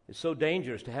it's so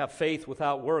dangerous to have faith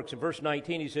without works. In verse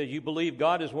 19, he says, you believe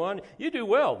God is one, you do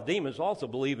well. The demons also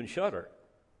believe and shudder.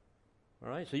 All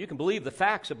right, so you can believe the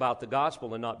facts about the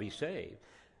gospel and not be saved.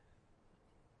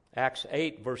 Acts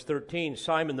 8, verse 13,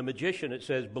 Simon the magician, it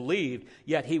says, believed,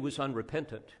 yet he was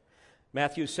unrepentant.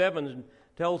 Matthew 7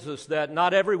 tells us that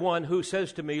not everyone who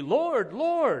says to me, Lord,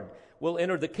 Lord, will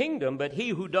enter the kingdom, but he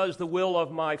who does the will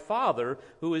of my Father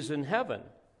who is in heaven.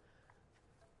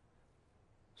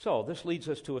 So this leads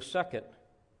us to a second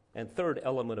and third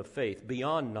element of faith.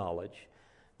 Beyond knowledge,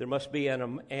 there must be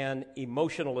an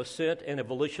emotional assent and a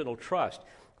volitional trust.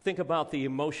 Think about the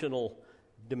emotional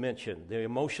dimension, the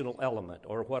emotional element,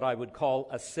 or what I would call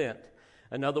assent.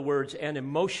 In other words, an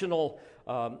emotional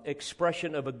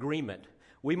expression of agreement.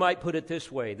 We might put it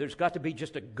this way: there's got to be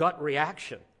just a gut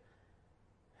reaction.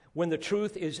 When the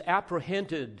truth is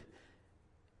apprehended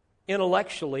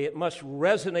intellectually, it must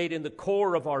resonate in the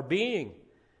core of our being.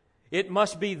 It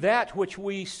must be that which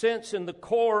we sense in the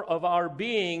core of our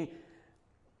being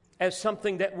as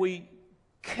something that we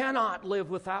cannot live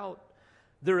without.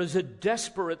 There is a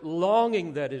desperate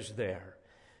longing that is there.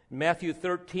 In Matthew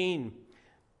 13,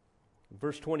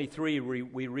 verse 23,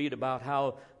 we read about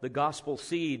how the gospel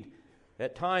seed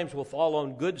at times will fall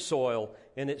on good soil,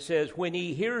 and it says, when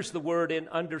he hears the word and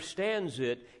understands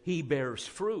it, he bears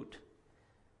fruit.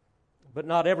 But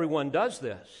not everyone does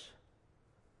this.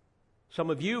 Some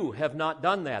of you have not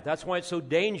done that. That's why it's so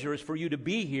dangerous for you to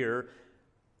be here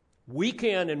week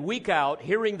in and week out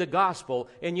hearing the gospel,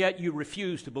 and yet you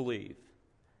refuse to believe.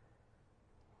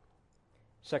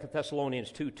 2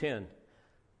 Thessalonians 2:10,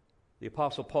 the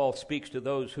Apostle Paul speaks to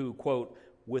those who, quote,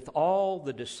 with all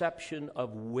the deception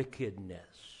of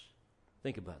wickedness.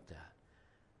 Think about that.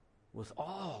 With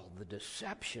all the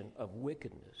deception of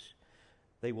wickedness,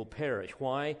 they will perish.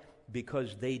 Why?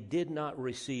 Because they did not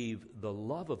receive the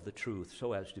love of the truth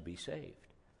so as to be saved.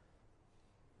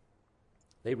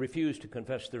 They refused to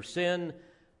confess their sin.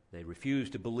 They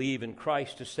refused to believe in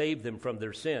Christ to save them from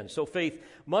their sins. So faith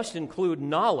must include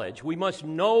knowledge. We must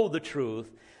know the truth,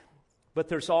 but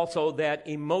there's also that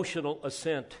emotional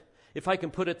assent. If I can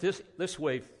put it this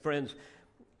way, friends,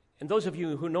 and those of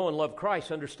you who know and love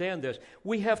Christ understand this,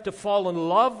 we have to fall in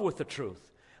love with the truth.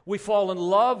 We fall in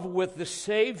love with the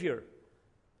Savior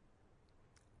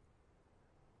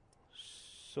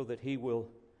so that He will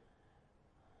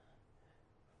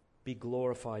be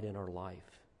glorified in our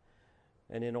life.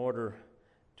 And in order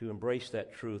to embrace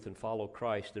that truth and follow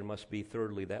Christ, there must be,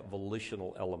 thirdly, that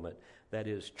volitional element. That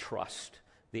is trust,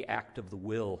 the act of the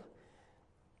will.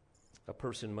 A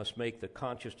person must make the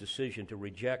conscious decision to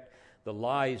reject the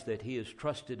lies that he has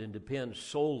trusted and depend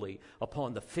solely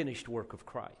upon the finished work of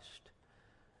Christ.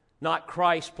 Not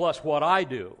Christ plus what I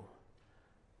do,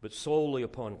 but solely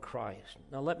upon Christ.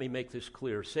 Now let me make this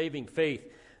clear. Saving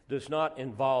faith does not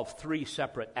involve three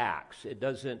separate acts. It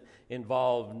doesn't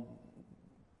involve,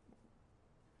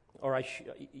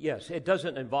 it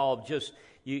doesn't involve just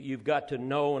you've got to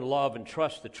know and love and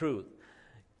trust the truth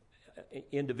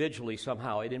individually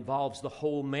somehow. It involves the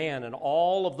whole man, and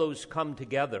all of those come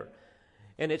together.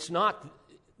 And it's not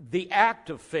the act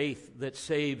of faith that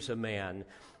saves a man,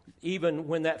 even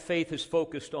when that faith is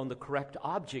focused on the correct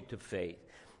object of faith.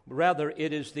 Rather,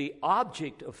 it is the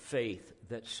object of faith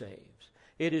that saves.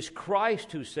 It is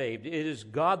Christ who saved. It is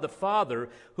God the Father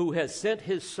who has sent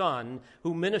His Son,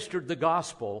 who ministered the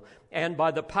gospel, and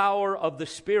by the power of the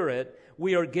Spirit,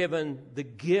 we are given the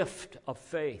gift of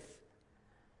faith.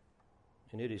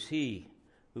 And it is He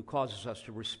who causes us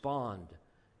to respond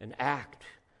and act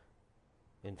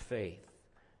in faith.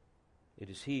 It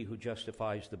is He who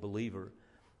justifies the believer.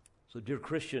 So, dear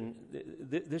Christian,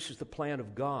 this is the plan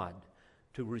of God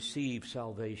to receive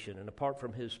salvation. And apart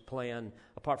from His plan,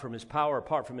 apart from His power,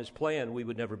 apart from His plan, we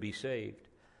would never be saved.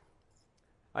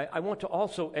 I want to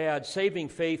also add, saving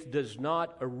faith does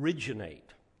not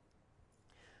originate.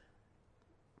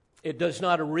 It does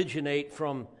not originate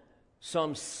from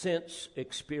some sense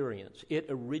experience. It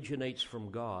originates from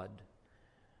God.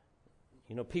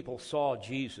 You know, people saw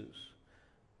Jesus.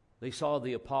 They saw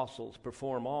the apostles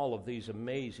perform all of these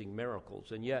amazing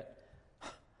miracles, and yet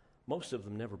most of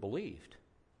them never believed.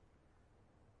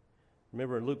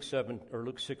 Remember in Luke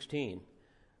 16,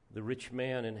 the rich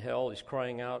man in hell is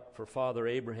crying out for Father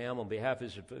Abraham on behalf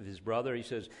of his brother. He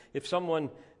says, if someone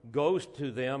goes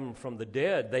to them from the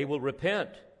dead, they will repent.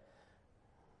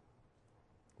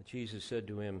 But Jesus said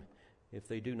to him, if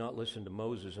they do not listen to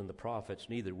Moses and the prophets,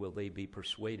 neither will they be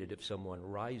persuaded if someone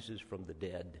rises from the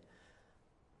dead.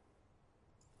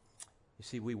 You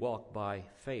see, we walk by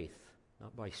faith,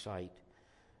 not by sight.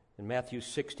 In Matthew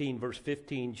 16, verse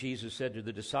 15, Jesus said to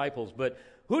the disciples, but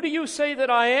who do you say that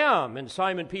I am? And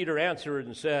Simon Peter answered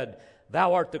and said,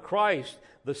 thou art the Christ,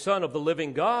 the Son of the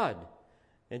living God.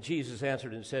 And Jesus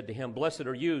answered and said to him, blessed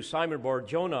are you, Simon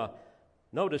Bar-Jonah.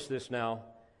 Notice this now.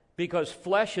 because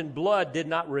flesh and blood did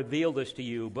not reveal this to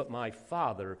you, but my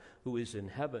Father who is in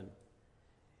heaven.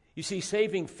 You see,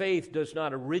 saving faith does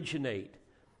not originate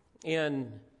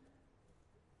in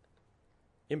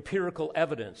empirical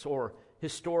evidence or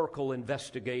historical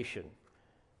investigation.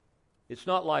 It's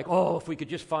not like, oh, if we could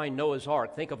just find Noah's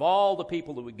Ark, think of all the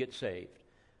people that would get saved.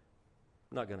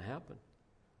 Not going to happen.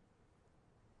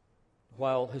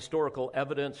 While historical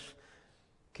evidence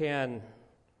can,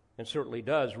 and certainly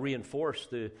does, reinforce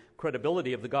the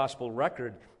credibility of the gospel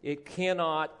record, it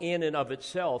cannot in and of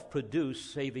itself produce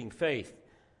saving faith.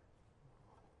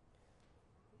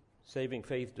 Saving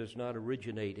faith does not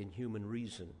originate in human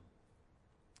reason.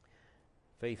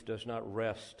 Faith does not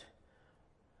rest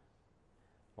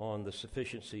on the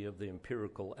sufficiency of the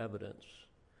empirical evidence.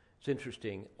 It's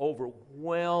interesting,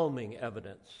 overwhelming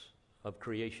evidence of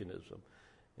creationism.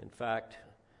 In fact,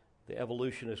 the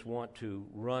evolutionists want to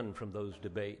run from those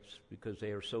debates because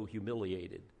they are so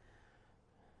humiliated.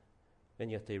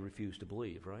 And yet they refuse to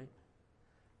believe, right?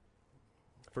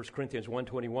 1 Corinthians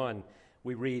 1:21,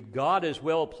 we read, God is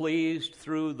well pleased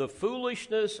through the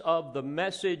foolishness of the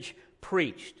message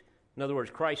preached. In other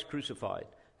words, Christ crucified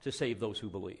to save those who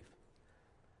believe.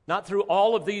 Not through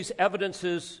all of these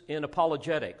evidences in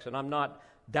apologetics, and I'm not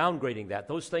downgrading that.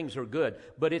 Those things are good.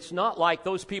 But it's not like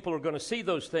those people are going to see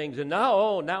those things and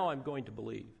now I'm going to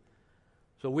believe.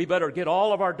 So we better get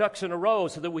all of our ducks in a row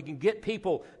so that we can get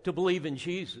people to believe in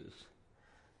Jesus.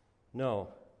 No,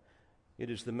 it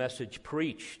is the message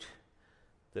preached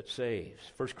that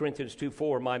saves. 1 Corinthians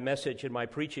 2:4, my message and my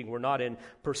preaching were not in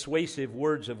persuasive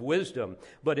words of wisdom,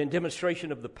 but in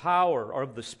demonstration of the power, or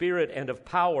of the Spirit and of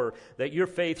power, that your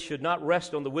faith should not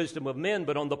rest on the wisdom of men,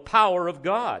 but on the power of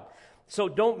God. So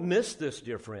don't miss this,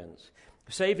 dear friends.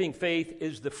 Saving faith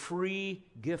is the free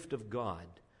gift of God.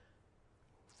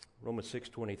 Romans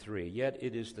 6:23, yet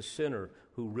it is the sinner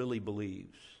who really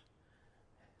believes.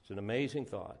 It's an amazing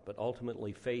thought, but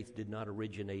ultimately faith did not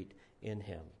originate in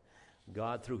him.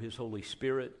 God, through his Holy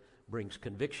Spirit, brings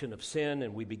conviction of sin,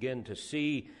 and we begin to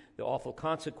see the awful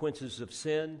consequences of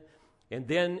sin. And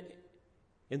then,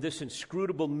 in this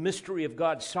inscrutable mystery of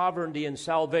God's sovereignty and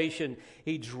salvation,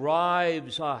 he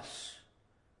drives us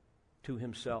to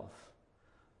himself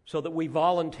so that we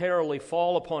voluntarily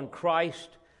fall upon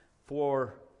Christ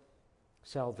for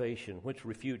salvation, which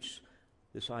refutes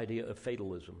this idea of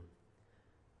fatalism.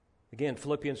 Again,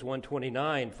 Philippians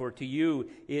 1:29, for to you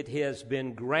it has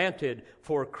been granted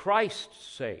for Christ's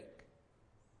sake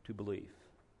to believe.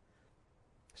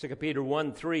 2 Peter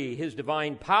 1:3, his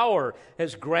divine power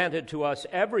has granted to us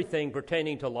everything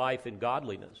pertaining to life and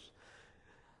godliness.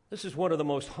 This is one of the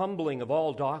most humbling of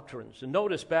all doctrines. And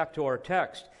notice back to our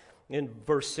text in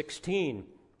verse 16.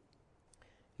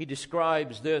 He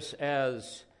describes this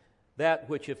as that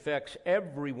which affects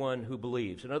everyone who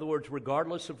believes. In other words,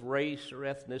 regardless of race or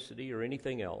ethnicity or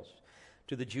anything else,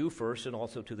 to the Jew first and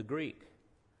also to the Greek.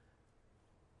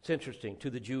 It's interesting, to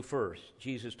the Jew first.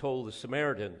 Jesus told the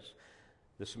Samaritans,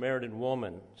 the Samaritan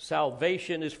woman,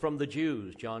 salvation is from the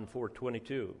Jews, John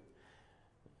 4:22.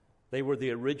 They were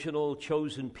the original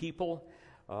chosen people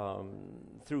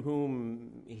through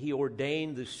whom he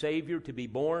ordained the Savior to be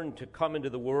born, to come into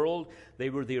the world. They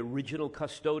were the original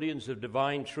custodians of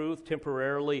divine truth,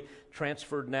 temporarily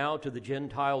transferred now to the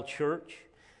Gentile church.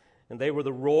 And they were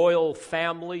the royal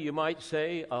family, you might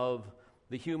say, of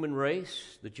the human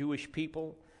race, the Jewish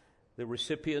people, the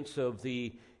recipients of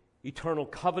the eternal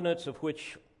covenants of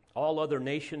which all other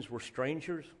nations were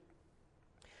strangers.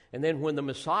 And then when the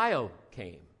Messiah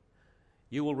came,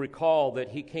 you will recall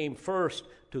that he came first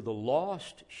to the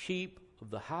lost sheep of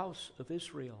the house of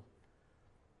Israel.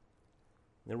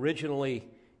 And originally,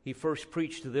 he first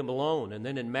preached to them alone. And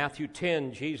then in Matthew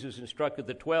 10, Jesus instructed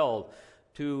the 12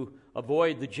 to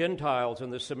avoid the Gentiles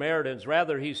and the Samaritans.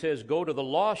 Rather, he says, go to the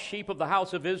lost sheep of the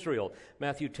house of Israel,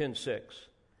 Matthew 10:6.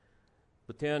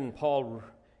 But then Paul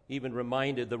even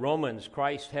reminded the Romans,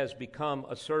 Christ has become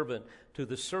a servant to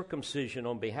the circumcision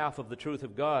on behalf of the truth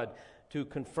of God, to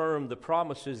confirm the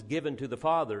promises given to the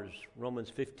fathers, Romans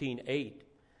 15:8.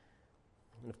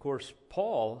 And of course,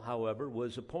 Paul, however,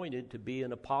 was appointed to be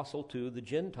an apostle to the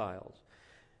Gentiles.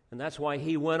 And that's why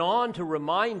he went on to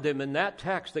remind them in that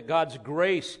text that God's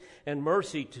grace and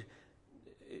mercy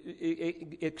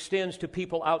extends to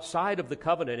people outside of the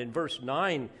covenant. In verse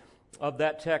 9 of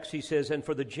that text, he says, and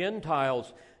for the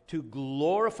Gentiles to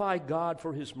glorify God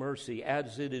for his mercy,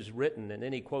 as it is written. And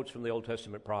then he quotes from the Old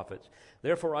Testament prophets.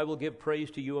 Therefore I will give praise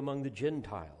to you among the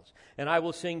Gentiles, and I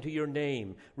will sing to your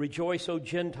name. Rejoice, O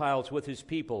Gentiles, with his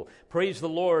people. Praise the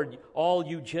Lord, all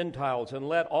you Gentiles, and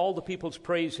let all the peoples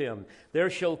praise him. There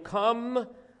shall come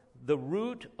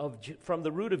from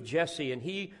the root of Jesse, and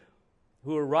he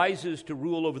who arises to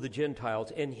rule over the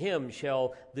Gentiles. In him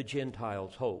shall the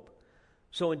Gentiles hope.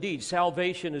 So indeed,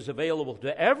 salvation is available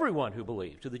to everyone who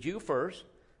believes, to the Jew first,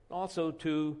 also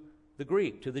to the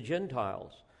Greek, to the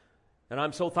Gentiles. And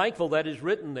I'm so thankful that is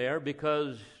written there,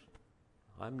 because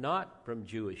I'm not from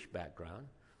Jewish background.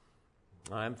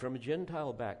 I'm from a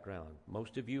Gentile background.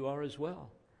 Most of you are as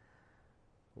well.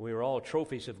 We are all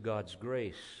trophies of God's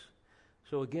grace.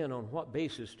 So again, on what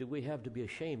basis do we have to be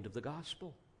ashamed of the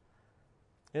gospel?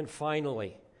 And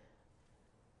finally,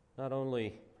 not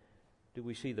only do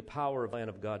we see the power of the plan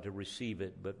of God to receive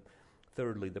it, but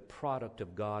thirdly, the product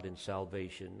of God in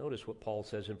salvation. Notice what Paul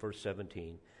says in verse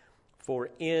 17. For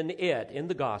in it, in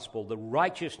the gospel, the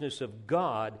righteousness of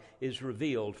God is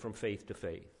revealed from faith to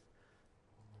faith.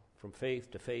 From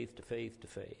faith to faith to faith to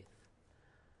faith.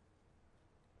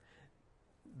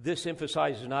 This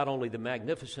emphasizes not only the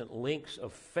magnificent links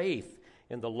of faith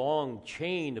in the long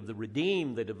chain of the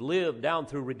redeemed that have lived down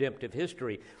through redemptive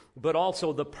history, but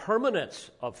also the permanence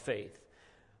of faith,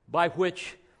 by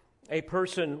which a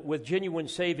person with genuine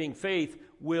saving faith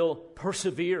will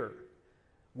persevere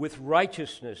with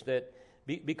righteousness, that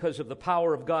because of the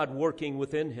power of God working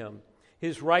within him.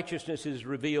 His righteousness is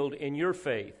revealed in your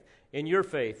faith, in your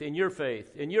faith, in your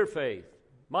faith, in your faith,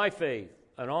 my faith,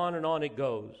 and on it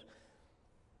goes.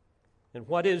 And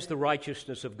what is the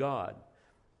righteousness of God?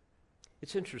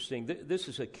 It's interesting. This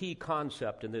is a key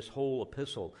concept in this whole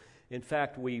epistle. In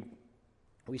fact, we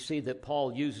see that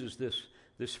Paul uses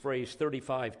this phrase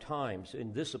 35 times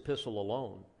in this epistle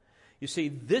alone. You see,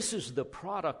 this is the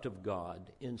product of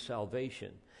God in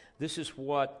salvation. This is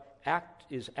what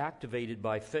is activated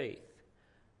by faith.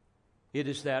 It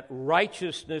is that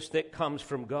righteousness that comes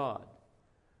from God,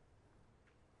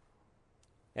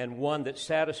 and one that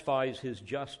satisfies his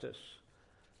justice,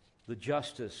 the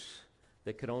justice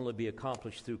that can only be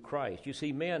accomplished through Christ. You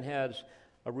see, man has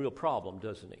a real problem,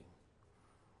 doesn't he?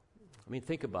 I mean,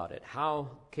 think about it. How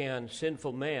can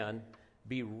sinful man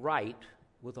be right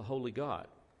with a holy God?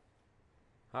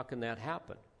 How can that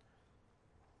happen?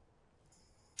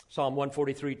 Psalm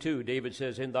 143:2, David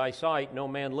says, in thy sight no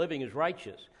man living is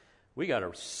righteous. We got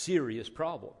a serious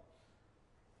problem.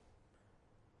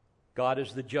 God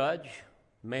is the judge,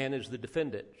 man is the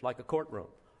defendant. It's like a courtroom.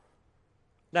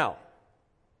 Now,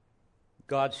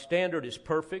 God's standard is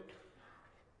perfect.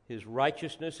 His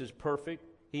righteousness is perfect.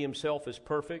 He himself is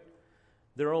perfect.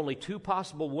 There are only two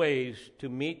possible ways to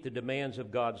meet the demands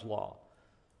of God's law.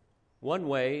 One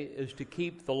way is to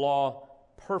keep the law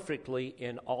perfectly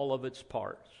in all of its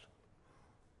parts.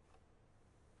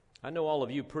 I know all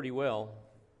of you pretty well.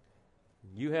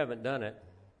 You haven't done it,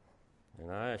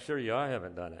 and I assure you I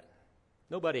haven't done it.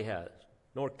 Nobody has,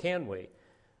 nor can we.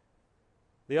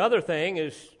 The other thing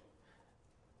is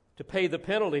to pay the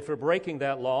penalty for breaking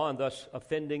that law and thus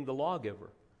offending the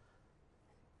lawgiver.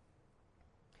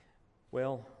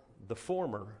 Well, the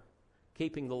former,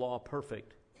 keeping the law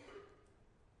perfect,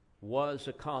 was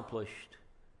accomplished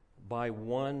by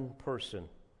one person,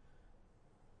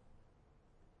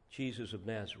 Jesus of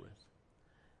Nazareth.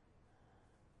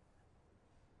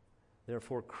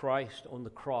 Therefore, Christ on the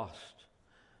cross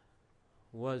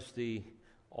was the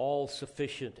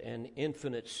all-sufficient and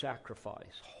infinite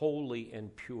sacrifice, holy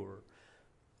and pure,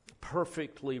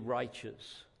 perfectly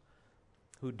righteous,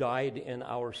 who died in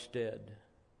our stead.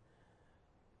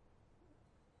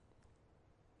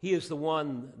 He is the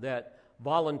one that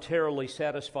voluntarily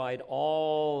satisfied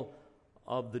all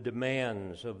of the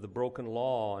demands of the broken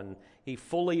law, and he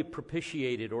fully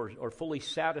propitiated or fully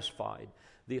satisfied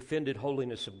the offended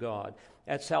holiness of God.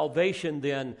 At salvation,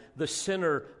 then, the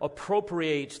sinner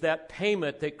appropriates that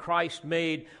payment that Christ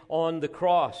made on the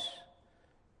cross,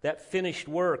 that finished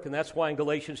work. And that's why in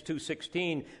Galatians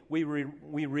 2:16 we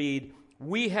read,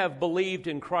 we have believed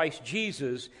in Christ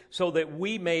Jesus so that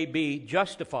we may be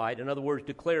justified, in other words,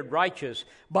 declared righteous,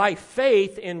 by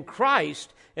faith in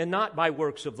Christ and not by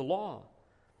works of the law.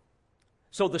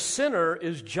 So the sinner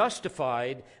is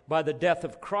justified by the death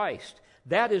of Christ.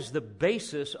 That is the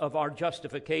basis of our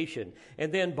justification.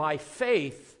 And then by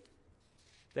faith,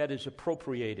 that is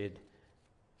appropriated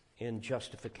in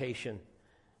justification.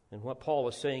 And what Paul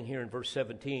is saying here in verse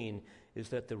 17 is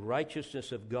that the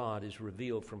righteousness of God is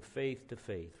revealed from faith to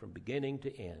faith, from beginning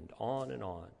to end, on and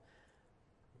on.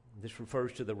 This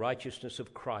refers to the righteousness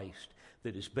of Christ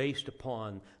that is based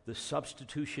upon the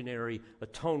substitutionary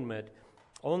atonement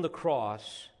on the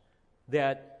cross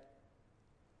that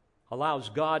allows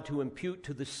God to impute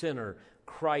to the sinner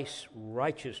Christ's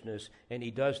righteousness, and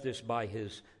he does this by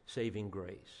his saving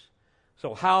grace.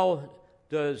 So how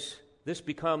does this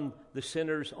become the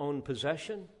sinner's own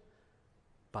possession?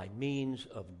 By means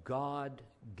of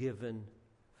God-given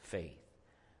faith.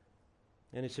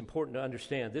 And it's important to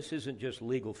understand, this isn't just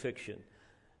legal fiction.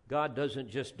 God doesn't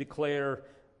just declare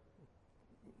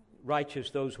righteous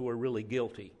those who are really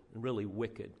guilty and really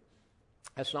wicked.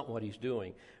 That's not what he's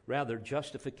doing. Rather,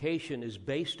 justification is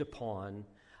based upon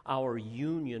our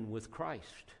union with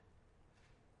Christ.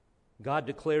 God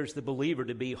declares the believer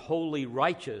to be wholly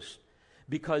righteous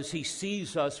because he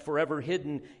sees us forever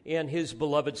hidden in his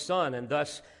beloved Son, and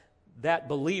thus that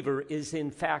believer is in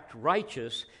fact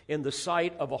righteous in the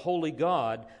sight of a holy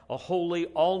God, a holy,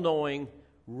 all-knowing,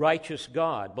 righteous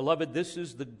God. Beloved, this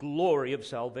is the glory of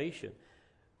salvation.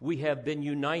 We have been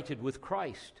united with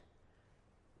Christ.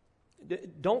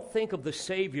 Don't think of the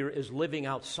Savior as living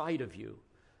outside of you,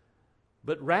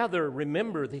 but rather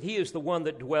remember that he is the one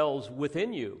that dwells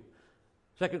within you.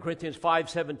 2 Corinthians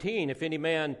 5:17, if any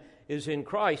man is in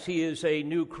Christ, he is a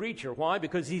new creature. Why?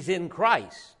 Because he's in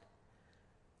Christ.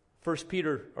 2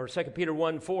 Peter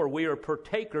 1:4, we are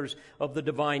partakers of the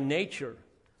divine nature.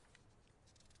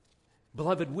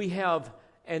 Beloved, we have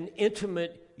an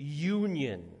intimate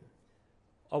union,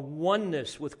 a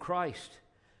oneness with Christ.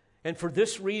 And for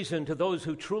this reason, to those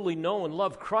who truly know and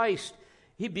love Christ,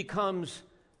 he becomes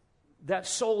that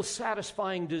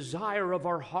soul-satisfying desire of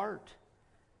our heart.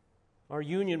 Our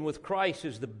union with Christ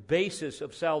is the basis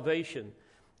of salvation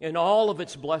and all of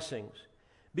its blessings,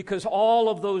 because all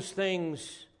of those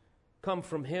things come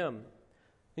from him.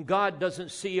 And God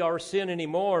doesn't see our sin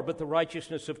anymore, but the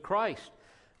righteousness of Christ.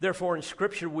 Therefore, in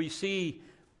Scripture, we see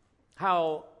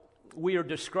how we are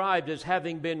described as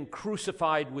having been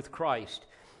crucified with Christ.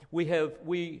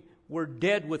 We were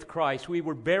dead with Christ. We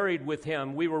were buried with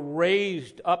him. We were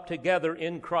raised up together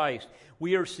in Christ.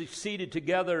 We are seated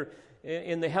together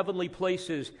in the heavenly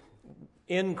places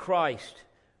in Christ.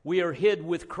 We are hid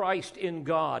with Christ in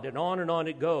God, and on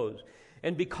it goes.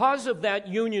 And because of that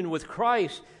union with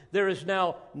Christ, there is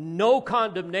now no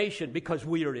condemnation because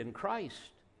we are in Christ.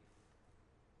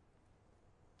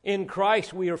 In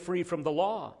Christ, we are free from the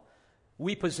law.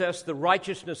 We possess the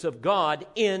righteousness of God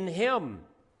in him.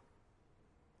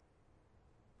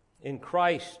 In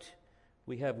Christ,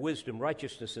 we have wisdom,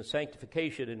 righteousness, and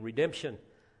sanctification and redemption.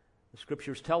 The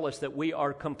Scriptures tell us that we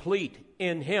are complete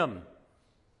in him.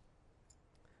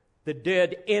 The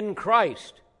dead in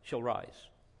Christ shall rise.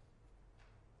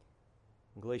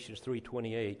 In Galatians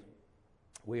 3:28,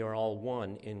 we are all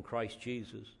one in Christ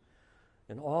Jesus.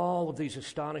 And all of these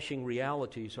astonishing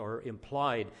realities are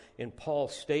implied in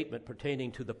Paul's statement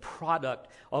pertaining to the product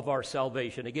of our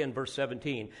salvation. Again, verse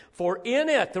 17, for in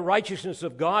it the righteousness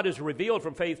of God is revealed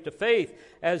from faith to faith,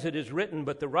 as it is written,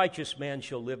 but the righteous man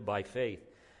shall live by faith.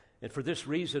 And for this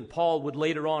reason, Paul would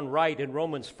later on write in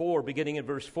Romans 4, beginning in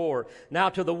verse 4, now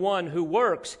to the one who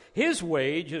works, his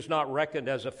wage is not reckoned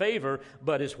as a favor,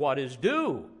 but is what is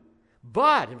due.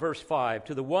 But, in verse 5,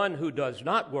 to the one who does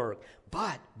not work,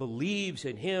 but believes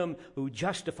in him who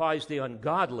justifies the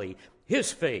ungodly,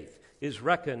 his faith is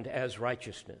reckoned as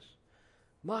righteousness.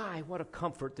 My, what a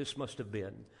comfort this must have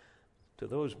been to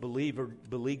those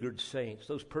beleaguered saints,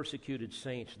 those persecuted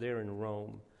saints there in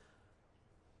Rome.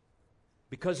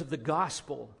 Because of the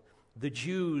gospel, the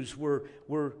Jews were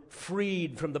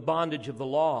freed from the bondage of the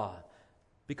law.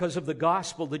 Because of the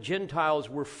gospel, the Gentiles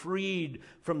were freed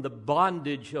from the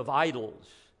bondage of idols,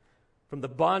 from the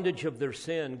bondage of their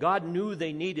sin. God knew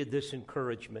they needed this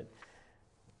encouragement,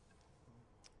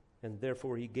 and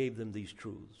therefore he gave them these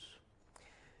truths.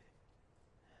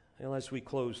 And as we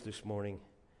close this morning,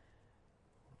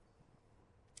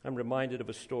 I'm reminded of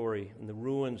a story. In the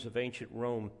ruins of ancient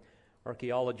Rome,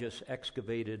 archaeologists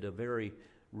excavated a very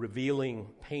revealing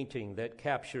painting that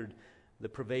captured the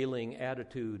prevailing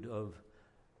attitude of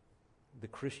the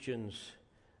Christians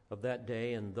of that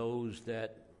day and those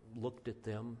that looked at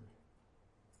them.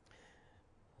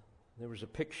 There was a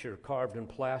picture carved in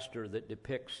plaster that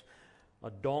depicts a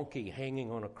donkey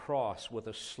hanging on a cross with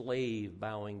a slave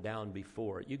bowing down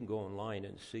before it. You can go online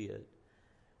and see it.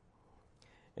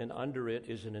 And under it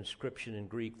is an inscription in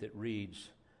Greek that reads,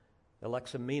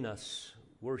 Alexamenos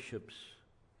worships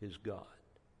his God,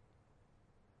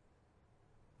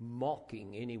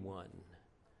 mocking anyone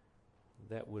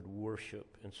that would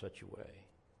worship in such a way.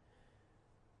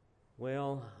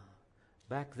 Well,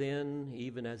 back then,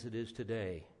 even as it is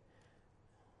today,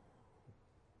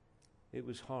 it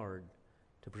was hard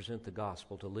to present the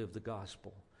gospel, to live the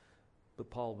gospel. But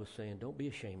Paul was saying, don't be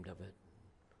ashamed of it.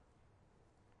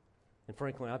 And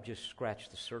frankly, I've just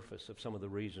scratched the surface of some of the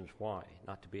reasons why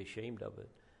not to be ashamed of it.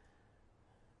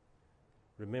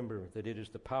 Remember that it is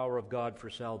the power of God for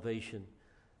salvation.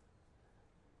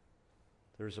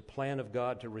 There's a plan of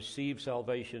God to receive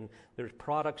salvation. There's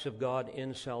products of God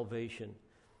in salvation.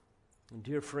 And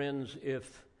dear friends,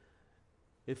 if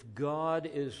if God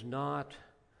is not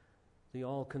the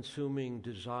all-consuming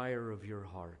desire of your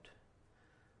heart,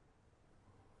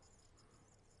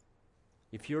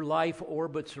 if your life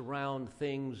orbits around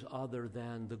things other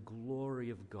than the glory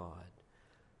of God,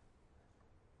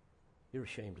 you're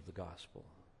ashamed of the gospel.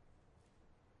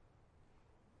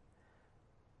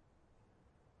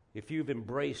 If you've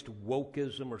embraced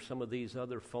wokeism or some of these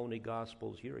other phony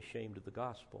gospels, you're ashamed of the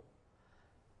gospel.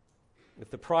 If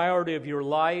the priority of your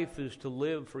life is to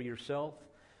live for yourself,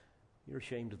 you're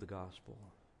ashamed of the gospel.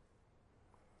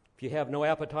 If you have no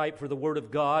appetite for the Word of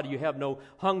God, you have no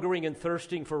hungering and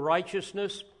thirsting for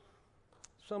righteousness,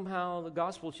 somehow the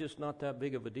gospel's just not that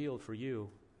big of a deal for you.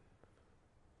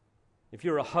 If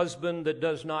you're a husband that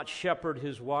does not shepherd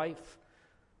his wife,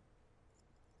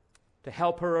 to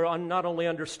help her not only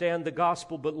understand the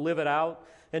gospel but live it out,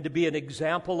 and to be an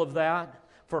example of that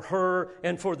for her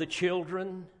and for the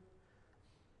children,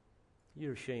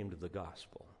 you're ashamed of the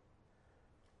gospel.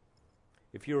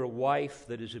 If you're a wife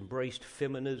that has embraced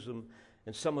feminism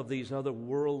and some of these other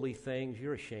worldly things,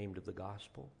 you're ashamed of the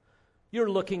gospel. You're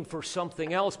looking for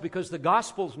something else because the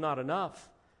gospel's not enough.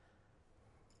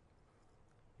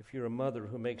 If you're a mother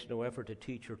who makes no effort to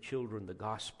teach her children the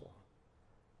gospel,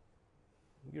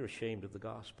 you're ashamed of the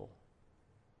gospel.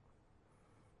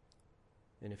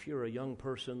 And if you're a young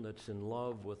person that's in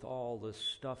love with all this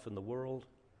stuff in the world,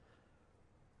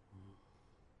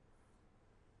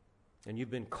 and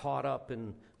you've been caught up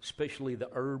in especially the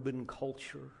urban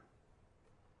culture,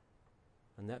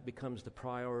 and that becomes the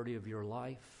priority of your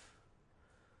life,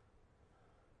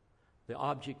 the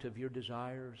object of your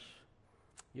desires,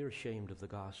 you're ashamed of the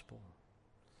gospel.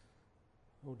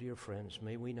 Oh, dear friends,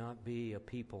 may we not be a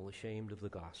people ashamed of the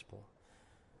gospel.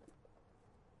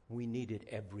 We need it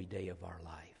every day of our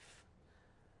life.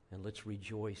 And let's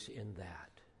rejoice in that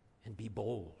and be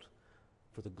bold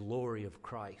for the glory of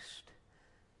Christ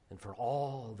and for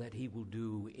all that He will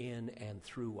do in and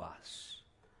through us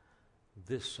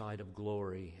this side of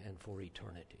glory and for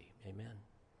eternity. Amen.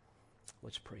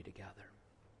 Let's pray together.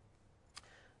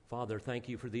 Father, thank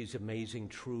you for these amazing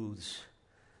truths.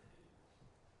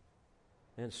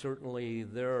 And certainly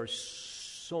there are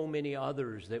so many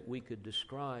others that we could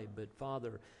describe, but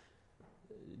Father,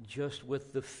 just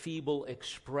with the feeble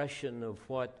expression of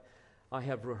what I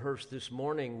have rehearsed this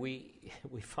morning, we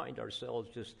find ourselves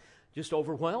just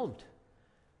overwhelmed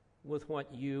with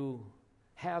what you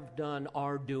have done,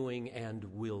 are doing, and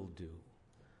will do.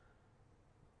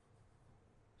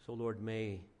 So Lord,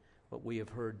 may what we have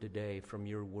heard today from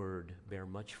your word bear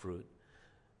much fruit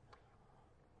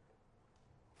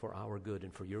for our good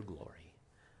and for your glory.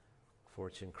 For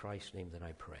it's in Christ's name that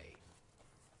I pray.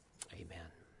 Amen.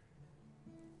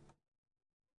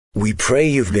 We pray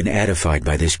you've been edified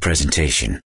by this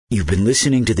presentation. You've been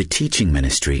listening to the teaching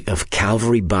ministry of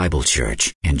Calvary Bible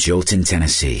Church in Jolton,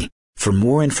 Tennessee. For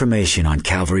more information on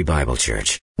Calvary Bible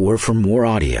Church or for more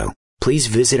audio, please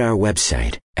visit our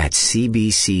website at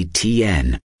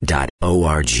cbctn.org.